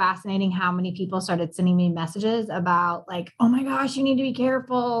so fascinating how many people started sending me messages about like, oh my gosh, you need to be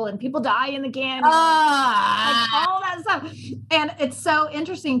careful and people die in the canyon. Like all that stuff. And it's so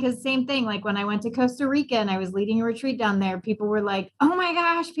interesting because same thing, like when I went to Costa Rica and I was leading a retreat down there, people were like, oh my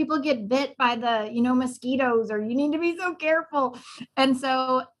gosh, people get bit by the, mosquitoes, or you need to be so careful. And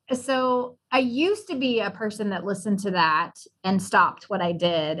so I used to be a person that listened to that and stopped what I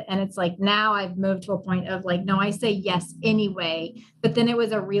did. And it's like, now I've moved to a point of like, no, I say yes anyway. But then it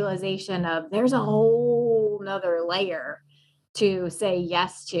was a realization of there's a whole nother layer to say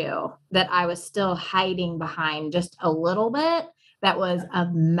yes to that I was still hiding behind just a little bit. That was a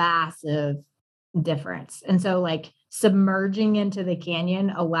massive difference. And so like submerging into the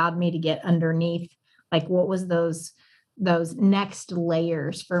canyon allowed me to get underneath, like what was those next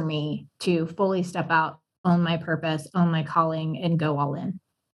layers for me to fully step out, own my purpose, own my calling, and go all in.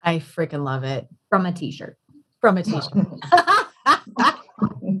 I freaking love it. From a t-shirt. And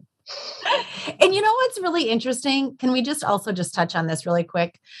what's really interesting? Can we just touch on this really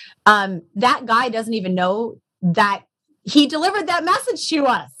quick? That guy doesn't even know that he delivered that message to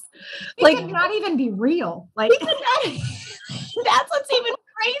us. It could not even be real. Like that's what's even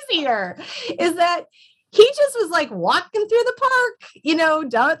crazier is that he just was like walking through the park,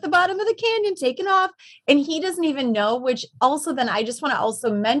 down at the bottom of the canyon, taking off. And he doesn't even know, which also then I just want to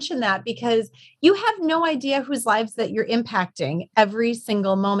also mention that because you have no idea whose lives that you're impacting every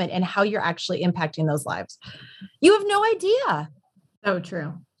single moment and how you're actually impacting those lives. You have no idea. So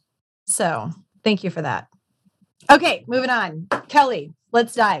true. So thank you for that. Okay, moving on. Kelly,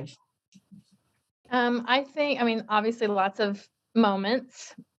 let's dive. Obviously lots of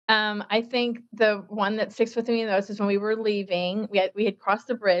moments. I think the one that sticks with me the most is when we were leaving. We had crossed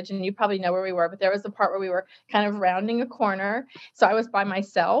the bridge, and you probably know where we were, but there was the part where we were kind of rounding a corner. So I was by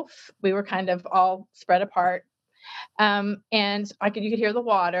myself. We were kind of all spread apart, and you could hear the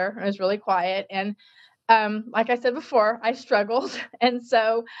water. It was really quiet, and like I said before, I struggled, and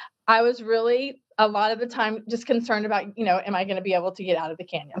so I was really a lot of the time just concerned about, am I going to be able to get out of the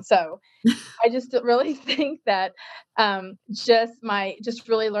canyon? So I just really think that just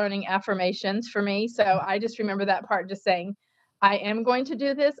really learning affirmations for me. So I just remember that part, just saying, I am going to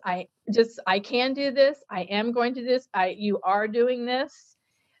do this. I can do this. I am going to do this. You are doing this.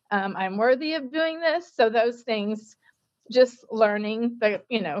 I'm worthy of doing this. So those things, just learning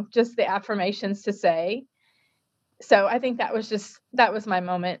just the affirmations to say. So I think that was my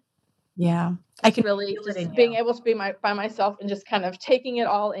moment. Yeah. I can really just being able to be by myself and just kind of taking it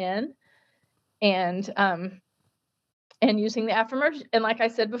all in and using the affirmation. And like I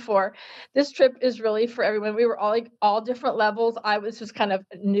said before, this trip is really for everyone. We were all different levels. I was just kind of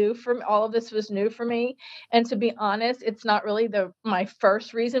all of this was new for me. And to be honest, it's not really my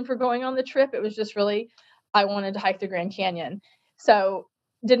first reason for going on the trip. It was just really, I wanted to hike the Grand Canyon. So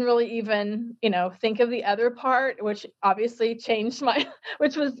didn't really even, think of the other part, which obviously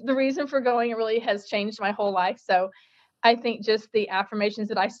which was the reason for going. It really has changed my whole life. So I think just the affirmations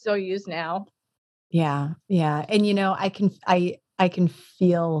that I still use now. Yeah. Yeah. And, I can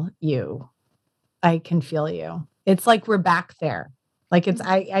feel you. I can feel you. It's like we're back there. Like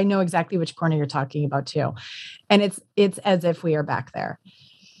I know exactly which corner you're talking about too. And it's as if we are back there.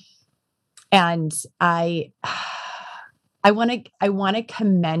 And I want to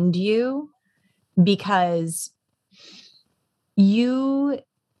commend you because you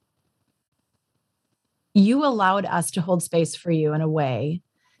allowed us to hold space for you in a way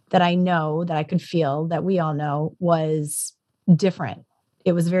that I know that I could feel that we all know was different.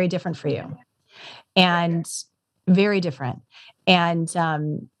 It was very different for you and very different. And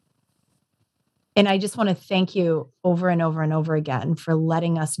I just want to thank you over and over and over again for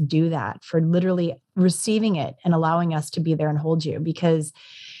letting us do that, for literally receiving it and allowing us to be there and hold you, because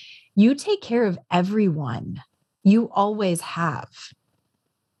you take care of everyone. You always have.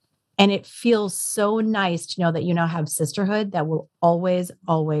 And it feels so nice to know that you now have sisterhood that will always,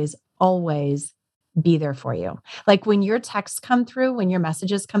 always, always be there for you. Like when your texts come through, when your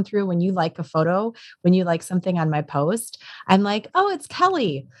messages come through, when you like a photo, when you like something on my post, I'm like, oh, it's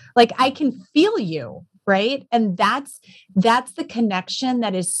Kelly. Like I can feel you, right? And that's the connection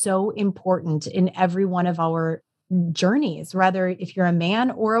that is so important in every one of our journeys, whether if you're a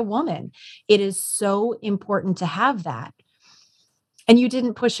man or a woman. It is so important to have that. And you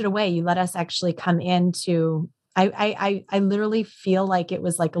didn't push it away. You let us actually come into, I literally feel like it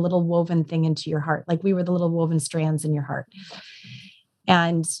was like a little woven thing into your heart. Like we were the little woven strands in your heart.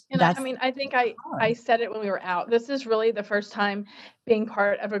 And that's, I mean, I think I said it when we were out. This is really the first time being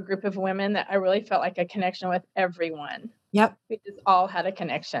part of a group of women that I really felt like a connection with everyone. yep. We just all had a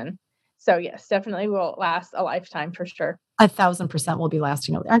connection. So yes, definitely will last a lifetime for sure. 1,000% will be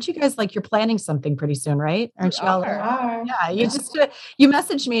lasting. Aren't you guys like, you're planning something pretty soon, right? Aren't you all? Yeah. You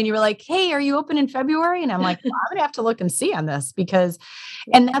messaged me and you were like, hey, are you open in February? And I'm like, well, I'm gonna have to look and see on this because,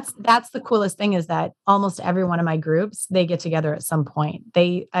 and that's the coolest thing is that almost every one of my groups, they get together at some point.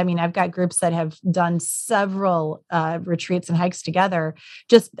 I've got groups that have done several retreats and hikes together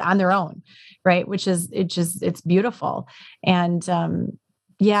just on their own. Right. Which is, it's beautiful. And,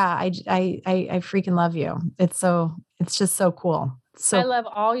 yeah, I freaking love you. It's just so cool. So I love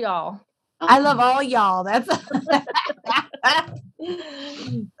all y'all. I love all y'all. That's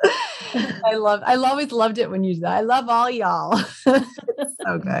I always loved it when you said, I love all y'all. It's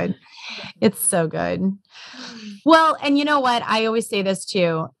so good. It's so good. Well, and you know what? I always say this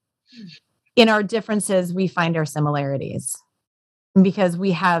too. In our differences, we find our similarities because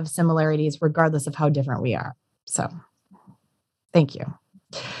we have similarities regardless of how different we are. So thank you.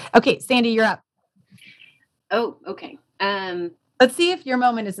 Okay, Sandy, you're up. Oh, okay. Let's see if your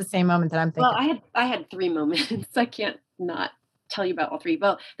moment is the same moment that I'm thinking. Well, I had 3 moments. I can't not tell you about all 3.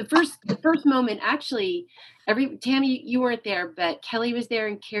 Well, the first moment, actually, Tammy, you weren't there, but Kelly was there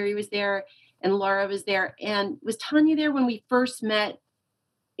and Carrie was there and Laura was there. And was Tanya there when we first met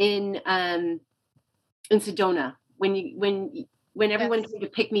in Sedona when everyone came to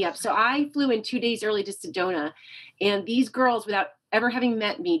pick me up? So I flew in 2 days early to Sedona, and these girls, without ever having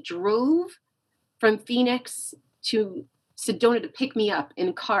met me, drove from Phoenix to Sedona to pick me up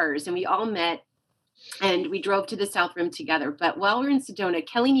in cars, and we all met and we drove to the South Rim together. But while we were in Sedona,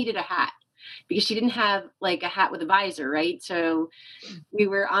 Kelly needed a hat because she didn't have like a hat with a visor, right? So we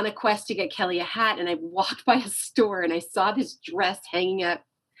were on a quest to get Kelly a hat, and I walked by a store and I saw this dress hanging up,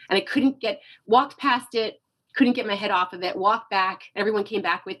 and I walked past it, couldn't get my head off of it, walked back, everyone came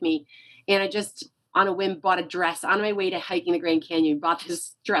back with me, and I just on a whim bought a dress on my way to hiking the Grand Canyon, bought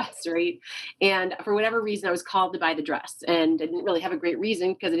this dress, right? And for whatever reason, I was called to buy the dress, and I didn't really have a great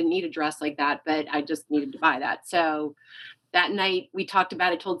reason because I didn't need a dress like that, but I just needed to buy that. So that night we talked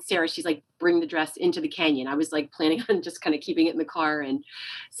about it, told Sarah, she's like, bring the dress into the canyon. I was like planning on just kind of keeping it in the car. And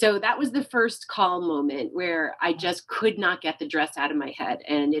so that was the first call moment where I just could not get the dress out of my head,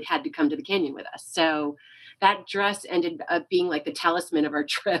 and it had to come to the canyon with us. So that dress ended up being like the talisman of our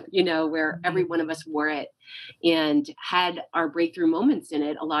trip, where every one of us wore it and had our breakthrough moments in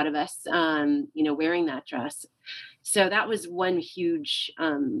it. A lot of us, wearing that dress. So that was one huge,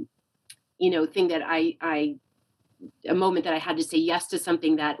 thing that a moment that I had to say yes to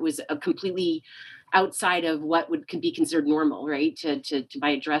something that was a completely outside of what could be considered normal, right? To buy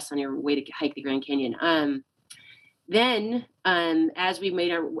a dress on your way to hike the Grand Canyon. Then, as we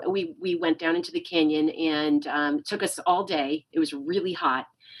we went down into the canyon, and it took us all day. It was really hot.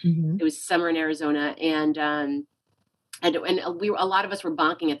 Mm-hmm. It was summer in Arizona, and a lot of us were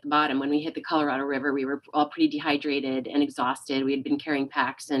bonking at the bottom when we hit the Colorado River. We were all pretty dehydrated and exhausted. We had been carrying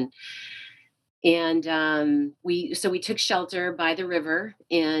packs, and we took shelter by the river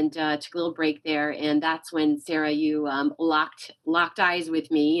and took a little break there. And that's when, Sarah, you locked eyes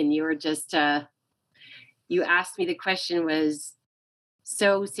with me, and you were just. You asked me, the question was,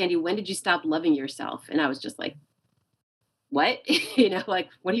 so Sandy, when did you stop loving yourself? And I was just like, what? Like,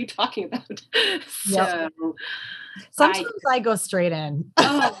 what are you talking about? Yep. So sometimes I go straight in.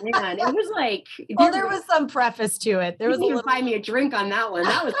 Oh man, it was like, there was some preface to it. There was a little... buy me a drink on that one.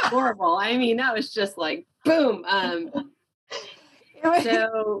 That was horrible. I mean, that was just like, boom.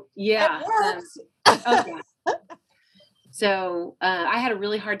 So yeah. Okay. So I had a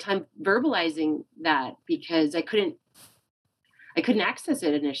really hard time verbalizing that because I couldn't access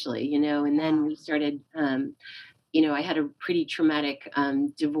it initially, and then we started, I had a pretty traumatic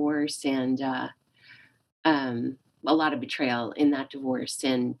divorce and a lot of betrayal in that divorce.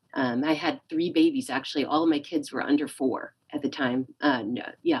 And I had 3 babies, actually. All of my kids were under 4 at the time. At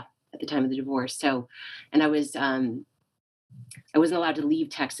the time of the divorce. So, and I wasn't allowed to leave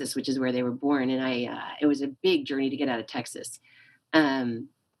Texas, which is where they were born. And it was a big journey to get out of Texas.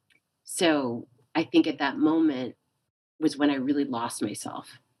 So I think at that moment was when I really lost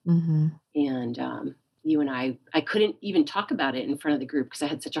myself. Mm-hmm. And you and I couldn't even talk about it in front of the group because I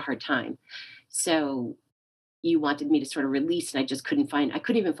had such a hard time. So you wanted me to sort of release, and I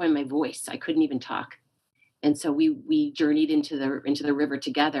couldn't even find my voice. I couldn't even talk. And so we journeyed into the river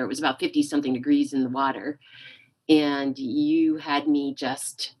together. It was about 50 something degrees in the water. And you had me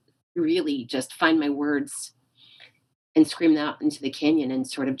just really just find my words and scream out into the canyon and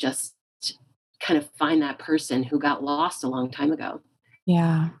sort of just kind of find that person who got lost a long time ago.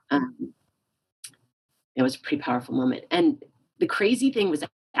 Yeah. It was a pretty powerful moment. And the crazy thing was,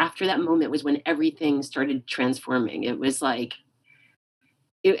 after that moment was when everything started transforming. It was like,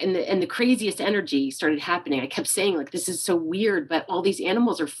 and the craziest energy started happening. I kept saying, like, this is so weird, but all these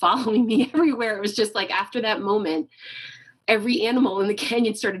animals are following me everywhere. It was just like, after that moment, every animal in the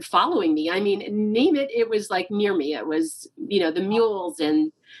canyon started following me. I mean, name it, it was like near me. It was, the mules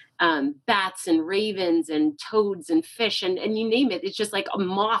and bats and ravens and toads and fish and you name it. It's just like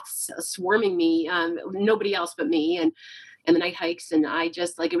moths swarming me, nobody else but me. And the night hikes. And I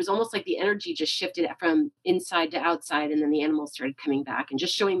just, like, it was almost like the energy just shifted from inside to outside. And then the animals started coming back and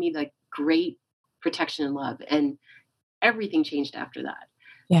just showing me like great protection and love. And everything changed after that.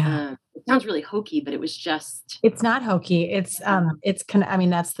 Yeah. It sounds really hokey, but it was just. It's not hokey. It's that's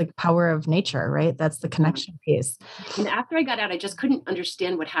the power of nature, right? That's the connection piece. And after I got out, I just couldn't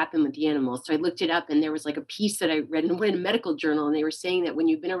understand what happened with the animals. So I looked it up, and there was like a piece that I read in a medical journal. And they were saying that when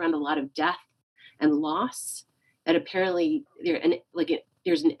you've been around a lot of death and loss, that apparently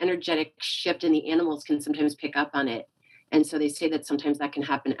there's an energetic shift, and the animals can sometimes pick up on it. And so they say that sometimes that can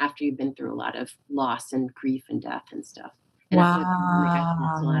happen after you've been through a lot of loss and grief and death and stuff. And I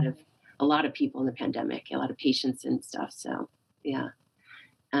feel like that's a lot of people in the pandemic, a lot of patients and stuff. So yeah.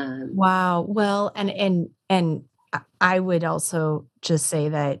 Wow. Well, and I would also just say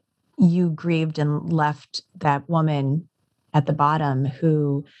that you grieved and left that woman at the bottom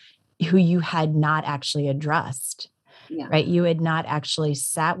who you had not actually addressed, right? You had not actually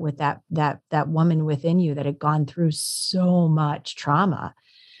sat with that woman within you that had gone through so much trauma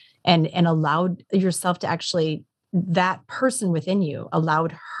and allowed yourself to actually, that person within you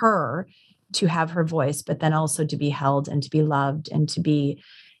allowed her to have her voice, but then also to be held and to be loved and to be,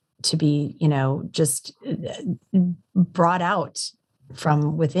 just brought out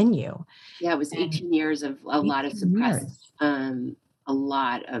from within you. Yeah. It was 18 years of a lot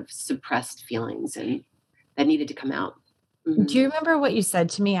of suppressed feelings, and that needed to come out. Mm-hmm. Do you remember what you said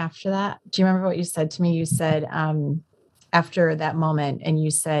to me after that? Do you remember what you said to me? You said, after that moment, and you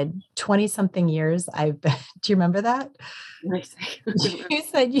said 20 something years I've been, do you remember that? You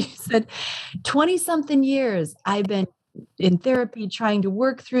said 20 something years I've been in therapy trying to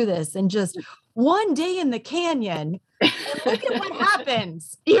work through this, and just one day in the canyon, and look at what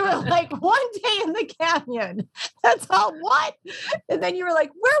happens. You were like, one day in the canyon. That's all. What? And then you were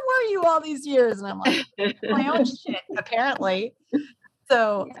like, where were you all these years? And I'm like, my own shit, apparently.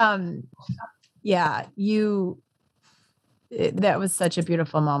 So, that was such a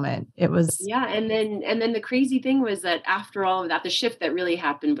beautiful moment. It was. Yeah. And then the crazy thing was that after all of that, the shift that really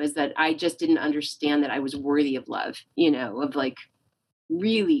happened was that I just didn't understand that I was worthy of love, of like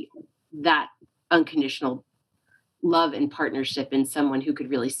really that unconditional love and partnership in someone who could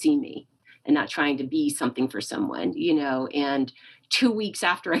really see me and not trying to be something for someone, and 2 weeks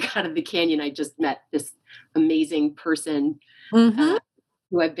after I got out of the canyon, I just met this amazing person, who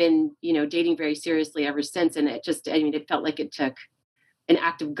I've been, dating very seriously ever since. And it felt like it took an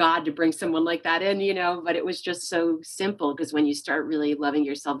act of God to bring someone like that in, but it was just so simple, because when you start really loving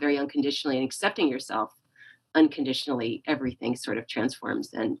yourself very unconditionally and accepting yourself unconditionally, everything sort of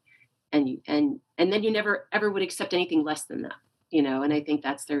transforms, and then you never ever would accept anything less than that, and I think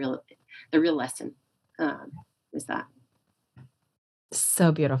that's the real lesson, is that.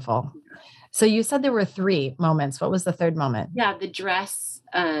 So beautiful. So you said there were 3 moments. What was the third moment? Yeah, the dress,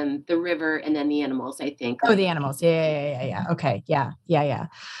 the river, and then the animals, I think. Oh, the animals. Yeah. Okay. Yeah.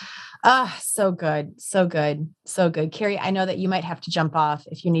 So good. So good. So good. Carrie, I know that you might have to jump off.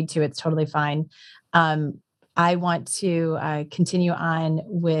 If you need to, it's totally fine. I want to continue on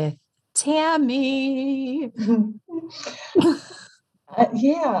with Tammy.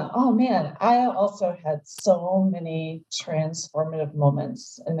 Yeah. Oh man. I also had so many transformative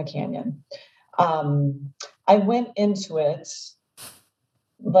moments in the canyon. I went into it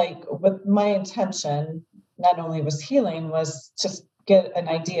like with my intention, not only was healing, was just get an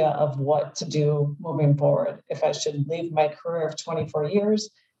idea of what to do moving forward. If I should leave my career of 24 years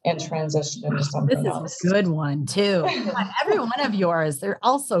and transition into something else. This is a good one too. Every one of yours, they're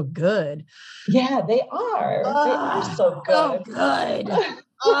also good. Yeah, they are. They are so good. So good.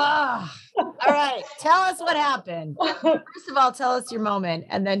 All right. Tell us what happened. First of all, tell us your moment,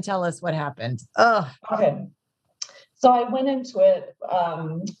 and then tell us what happened. Okay. So I went into it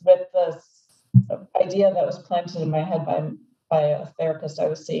with this idea that was planted in my head by a therapist I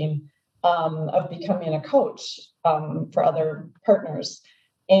was seeing, of becoming a coach for other partners.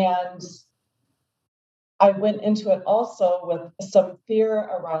 And I went into it also with some fear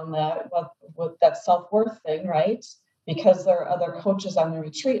around that, with that self-worth thing, right? Because there are other coaches on the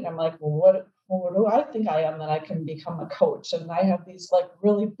retreat. And I'm like, well, what do I think I am that I can become a coach? And I have these like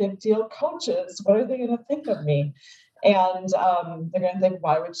really big deal coaches. What are they going to think of me? And they're going to think,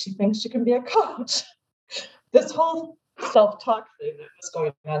 why would she think she can be a coach? This whole self-talk thing that was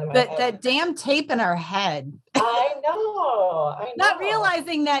going on in my head. That damn tape in our head. I know. Not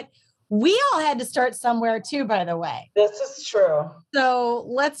realizing that we all had to start somewhere too, by the way. This is true. So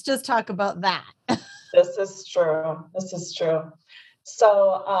let's just talk about that. This is true.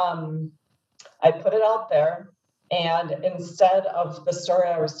 So I put it out there. And instead of the story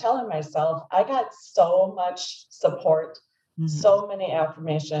I was telling myself, I got so much support, so many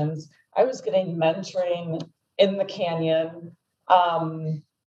affirmations. I was getting mentoring in the canyon. And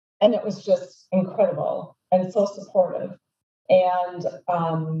it was just incredible and so supportive. And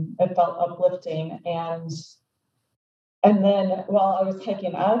it felt uplifting. And then while I was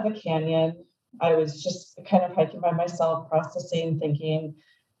hiking out of the canyon, I was just kind of hiking by myself, processing, thinking,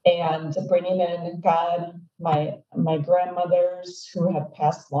 and bringing in God, my grandmothers who had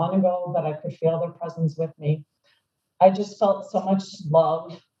passed long ago, but I could feel their presence with me. I just felt so much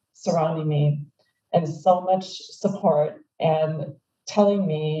love surrounding me and so much support and telling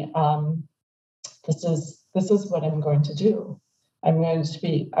me, this is what I'm going to do. I'm going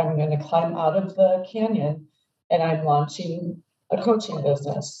to climb out of the canyon, and I'm launching a coaching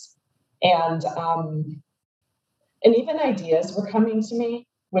business. And even ideas were coming to me,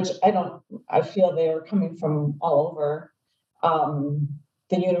 which I feel they were coming from all over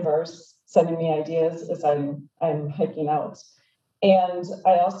the universe, sending me ideas as I'm hiking out. And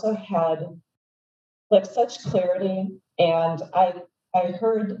I also had like such clarity, and I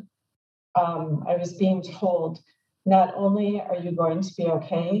heard, I was being told, not only are you going to be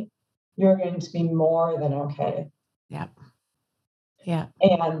okay, you're going to be more than okay. Yeah.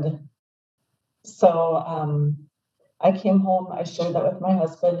 And so I came home, I shared that with my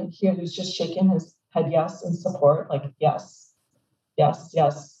husband. He was just shaking his head yes in support, like, yes,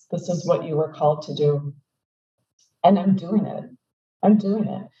 this is what you were called to do. And I'm doing it.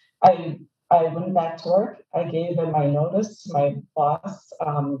 I went back to work. I gave in my notice to my boss,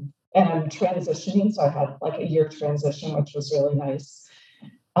 and I'm transitioning. So I had like a year transition, which was really nice.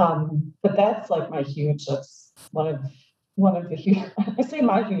 But that's like that's one of the huge, I say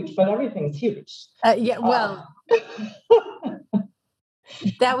my huge, but everything's huge. Well,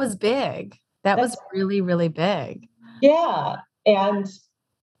 that was big. That was really, really big. Yeah. And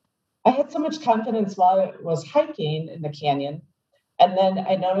I had so much confidence while I was hiking in the canyon. And then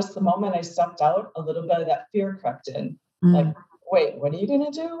I noticed the moment I stepped out, a little bit of that fear crept in. Like, wait, what are you going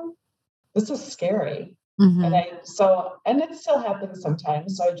to do? This is scary. And it still happens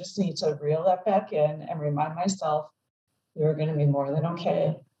sometimes. So I just need to reel that back in and remind myself, you're going to be more than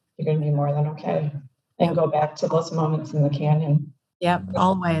okay. You're going to be more than okay. And go back to those moments in the canyon. Yep,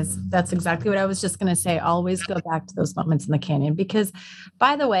 always. That's exactly what I was just going to say. Always go back to those moments in the canyon. Because,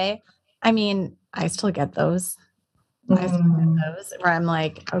 by the way, I mean, I still get those. I still get those where I'm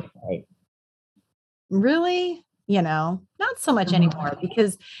like, okay, really? Not so much anymore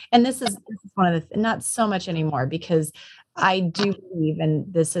because, and this is one of the, not so much anymore because I do believe, and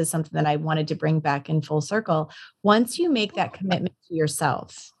this is something that I wanted to bring back in full circle. Once you make that commitment to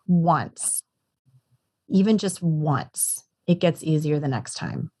yourself once, even just once, it gets easier the next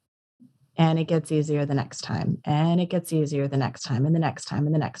time. And it gets easier the next time. And it gets easier the next time and the next time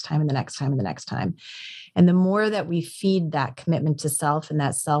and the next time and the next time and the next time. And the more that we feed that commitment to self and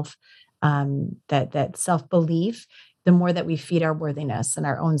that self, that self-belief, the more that we feed our worthiness and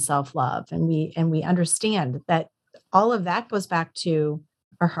our own self-love. And we understand that all of that goes back to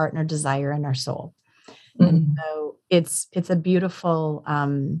our heart and our desire and our soul. And so it's a beautiful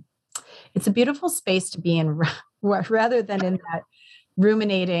space to be in rather than in that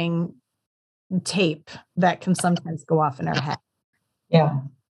ruminating tape that can sometimes go off in our head. Yeah.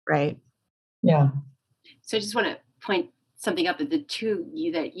 Right. Yeah. So I just want to point something up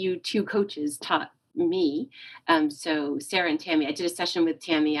that you two coaches taught me. So Sarah and Tammy, I did a session with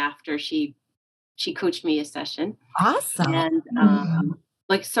Tammy after she coached me a session. Awesome. And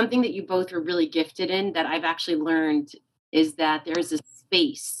like something that you both are really gifted in that I've actually learned is that there's a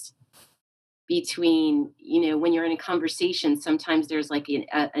space between, when you're in a conversation, sometimes there's like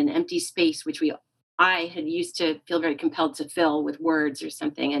an empty space, which I had used to feel very compelled to fill with words or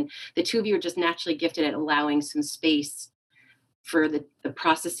something. And the two of you are just naturally gifted at allowing some space for the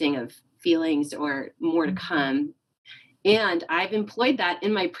processing of feelings or more to come. And I've employed that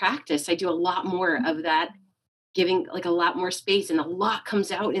in my practice. I do a lot more of that, giving like a lot more space, and a lot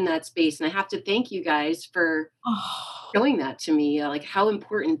comes out in that space. And I have to thank you guys for showing that to me, like how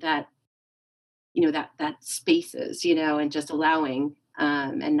important that, that space is, and just allowing,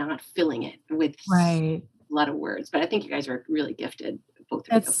 and not filling it with Right. a lot of words. But I think you guys are really gifted, both of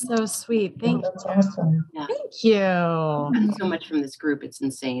That's you. so sweet. Thank That's awesome. Yeah. Thank you. I've gotten so much from this group. It's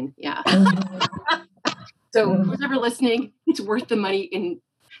insane. Yeah. Mhm. So who's ever listening, it's worth the money.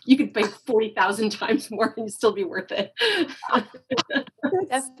 You could pay 40,000 times more and still be worth it.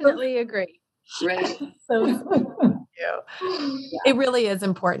 Definitely agree. Right. So it really is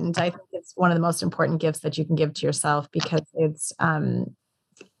important. I think it's one of the most important gifts that you can give to yourself, because it's,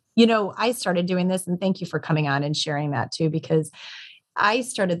 I started doing this, and thank you for coming on and sharing that too, because I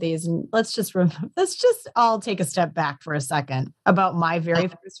started these, and let's just all take a step back for a second about my very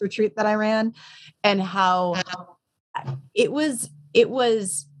first retreat that I ran, and how it was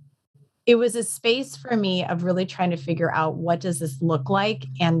a space for me of really trying to figure out, what does this look like?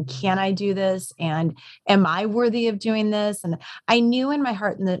 And can I do this? And am I worthy of doing this? And I knew in my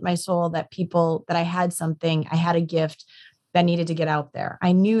heart and my soul that I had a gift that needed to get out there.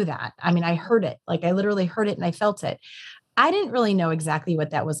 I knew that. I mean, I heard it, like I literally heard it and I felt it. I didn't really know exactly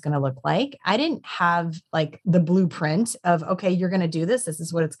what that was going to look like. I didn't have like the blueprint of, okay, you're going to do this. This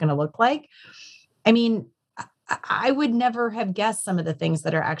is what it's going to look like. I mean, I would never have guessed some of the things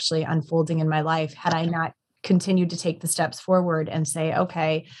that are actually unfolding in my life had I not continued to take the steps forward and say,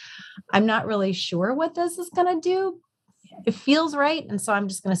 okay, I'm not really sure what this is going to do. It feels right. And so I'm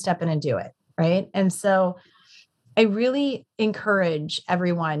just going to step in and do it. Right. And so I really encourage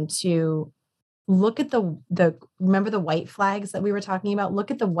everyone to look at remember the white flags that we were talking about? Look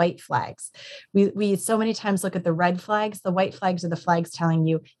at the white flags. We so many times look at the red flags. The white flags are the flags telling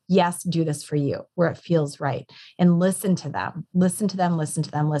you, yes, do this for you, where it feels right. And listen to them, listen to them, listen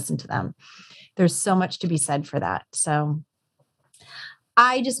to them, listen to them. There's so much to be said for that. So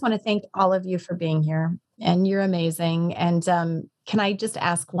I just want to thank all of you for being here, and you're amazing. And can I just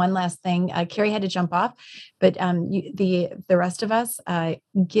ask one last thing? Carrie had to jump off, but the rest of us,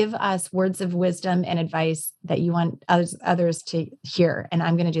 give us words of wisdom and advice that you want others to hear. And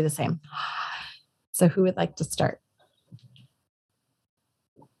I'm going to do the same. So who would like to start?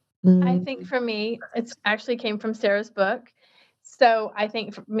 I think for me, it's actually came from Sarah's book. So I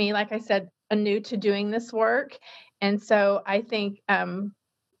think for me, like I said, new to doing this work. And so I think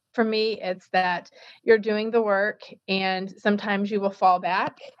for me, it's that you're doing the work and sometimes you will fall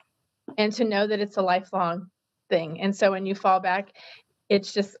back, and to know that it's a lifelong thing. And so when you fall back,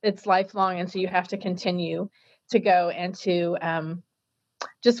 it's lifelong. And so you have to continue to go and to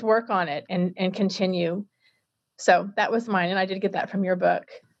just work on it and continue. So that was mine. And I did get that from your book.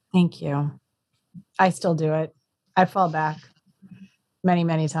 Thank you. I still do it. I fall back many,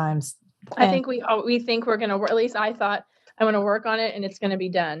 many times. I think we think we're going to, at least I thought, I'm going to work on it and it's going to be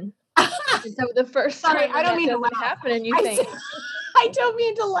done. And so the first time I don't mean to doesn't laugh. happen, and you think, I don't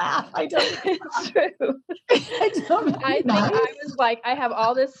mean to laugh. it's true. I I was like, I have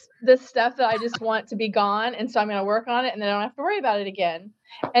all this stuff that I just want to be gone. And so I'm going to work on it, and then I don't have to worry about it again.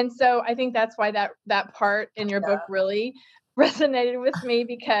 And so I think that's why that part in your book really resonated with me,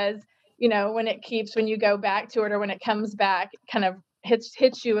 because, when you go back to it, or when it comes back, it kind of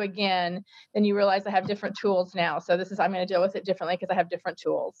hits you again, then you realize I have different tools now. So I'm going to deal with it differently because I have different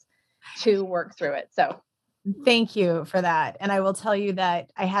tools to work through it. So thank you for that. And I will tell you that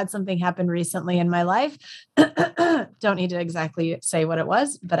I had something happen recently in my life. Don't need to exactly say what it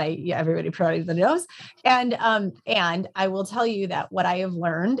was, but everybody probably knows. And I will tell you that what I have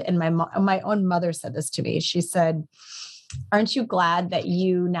learned, and my own mother said this to me. She said, aren't you glad that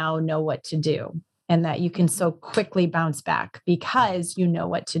you now know what to do, and that you can so quickly bounce back because you know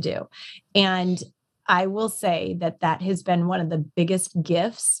what to do? And I will say that has been one of the biggest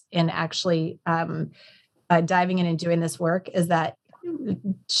gifts in actually diving in and doing this work, is that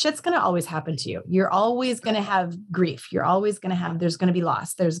shit's going to always happen to you. You're always going to have grief. There's going to be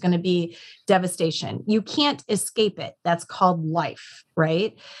loss. There's going to be devastation. You can't escape it. That's called life,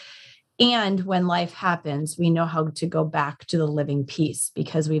 right? And when life happens, we know how to go back to the living piece,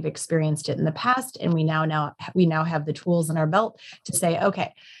 because we've experienced it in the past. And we now have the tools in our belt to say,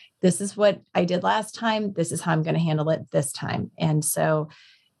 okay, this is what I did last time. This is how I'm going to handle it this time. And so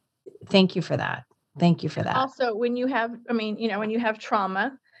thank you for that. Thank you for that. Also, when you have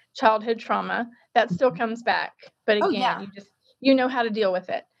trauma, childhood trauma, that still comes back. But again, you know how to deal with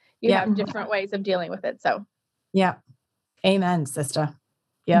it. You have different ways of dealing with it. So yeah. Amen, sister.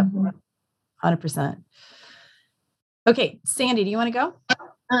 Yep. 100%. Okay. Sandy, do you want to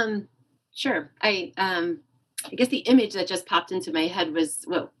go? Sure. I guess the image that just popped into my head was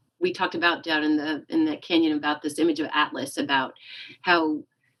what we talked about down in the canyon, about this image of Atlas, about how,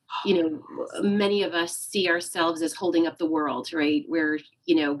 many of us see ourselves as holding up the world, right? Where,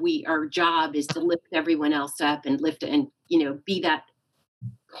 our job is to lift everyone else up and be that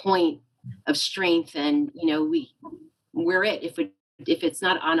point of strength. And, we're it. If it's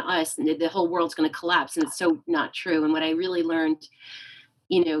not on us, the whole world's going to collapse. And it's so not true. And what I really learned,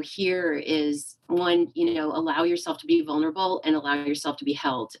 here is one, allow yourself to be vulnerable and allow yourself to be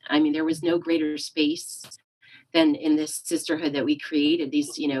held. I mean, there was no greater space than in this sisterhood that we created,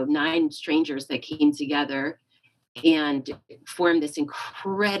 these, 9 strangers that came together and formed this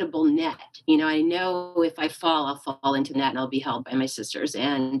incredible net. I know if I fall, I'll fall into the net and I'll be held by my sisters.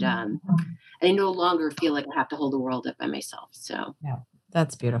 And I no longer feel like I have to hold the world up by myself. So yeah,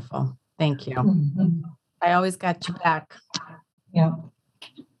 that's beautiful. Thank you. Mm-hmm. I always got you back. Yeah.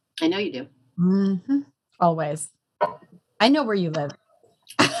 I know you do. Mm-hmm. Always. I know where you live.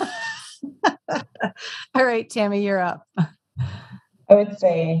 All right, Tammy, you're up. I would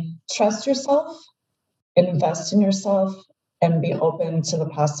say trust yourself, invest in yourself, and be open to the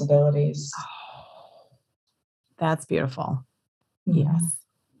possibilities. That's beautiful. Mm-hmm. Yes.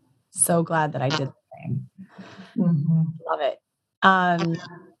 So glad that I did the same. Mm-hmm. Love it.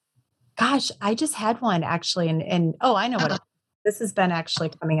 Gosh, I just had one actually. And I know what this has been actually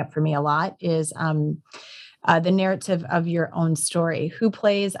coming up for me a lot is the narrative of your own story. Who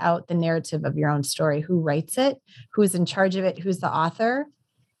plays out the narrative of your own story? Who writes it? Who's in charge of it? Who's the author,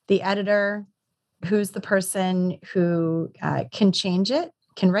 the editor? Who's the person who can change it,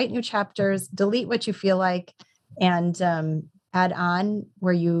 can write new chapters, delete what you feel like, and add on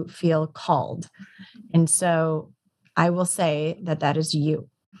where you feel called. And so I will say that is you.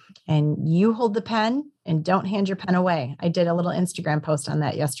 And you hold the pen and don't hand your pen away. I did a little Instagram post on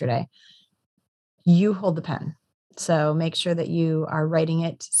that yesterday. You hold the pen. So make sure that you are writing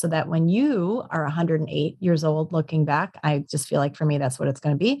it so that when you are 108 years old looking back, I just feel like for me, that's what it's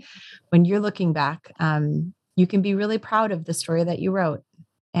going to be. When you're looking back, you can be really proud of the story that you wrote.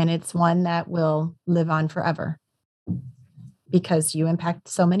 And it's one that will live on forever because you impact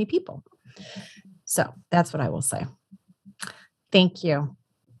so many people. So that's what I will say. Thank you.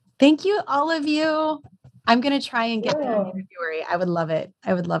 Thank you, all of you. I'm going to try and get there in February. I would love it.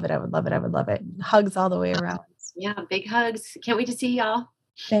 I would love it. I would love it. I would love it. Hugs all the way around. Yeah, big hugs. Can't wait to see y'all.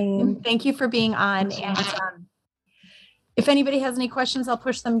 Same. Thank you for being on. And if anybody has any questions, I'll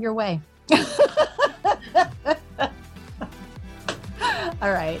push them your way.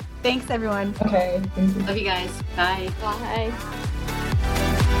 All right. Thanks, everyone. Okay. Love you guys. Bye. Bye.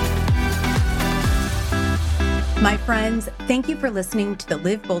 My friends, thank you for listening to the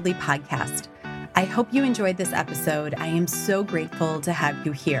Live Boldly podcast. I hope you enjoyed this episode. I am so grateful to have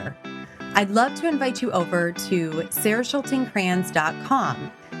you here. I'd love to invite you over to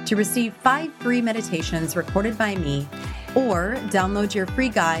sarahschultingkranz.com to receive 5 free meditations recorded by me, or download your free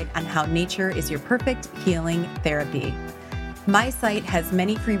guide on how nature is your perfect healing therapy. My site has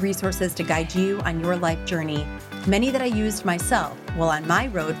many free resources to guide you on your life journey, many that I used myself while on my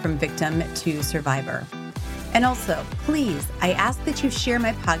road from victim to survivor. And also, please, I ask that you share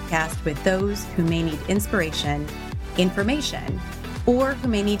my podcast with those who may need inspiration, information, or who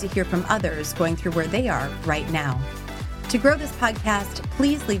may need to hear from others going through where they are right now. To grow this podcast,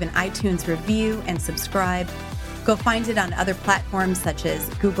 please leave an iTunes review and subscribe. Go find it on other platforms such as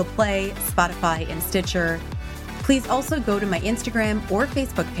Google Play, Spotify, and Stitcher. Please also go to my Instagram or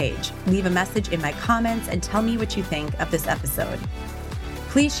Facebook page, leave a message in my comments, and tell me what you think of this episode.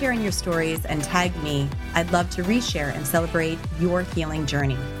 Please share in your stories and tag me. I'd love to reshare and celebrate your healing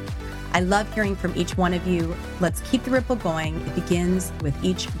journey. I love hearing from each one of you. Let's keep the ripple going. It begins with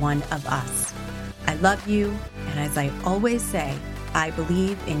each one of us. I love you, and as I always say, I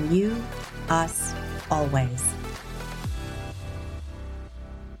believe in you, us, always.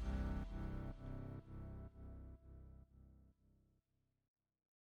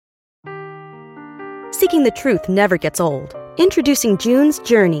 Seeking the truth never gets old. Introducing June's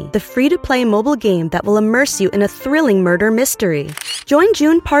Journey, the free-to-play mobile game that will immerse you in a thrilling murder mystery. Join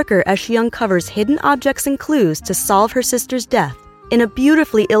June Parker as she uncovers hidden objects and clues to solve her sister's death in a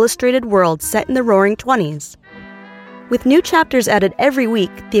beautifully illustrated world set in the Roaring '20s. With new chapters added every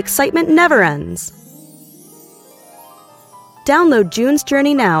week, the excitement never ends. Download June's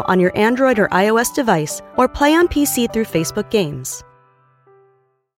Journey now on your Android or iOS device, or play on PC through Facebook Games.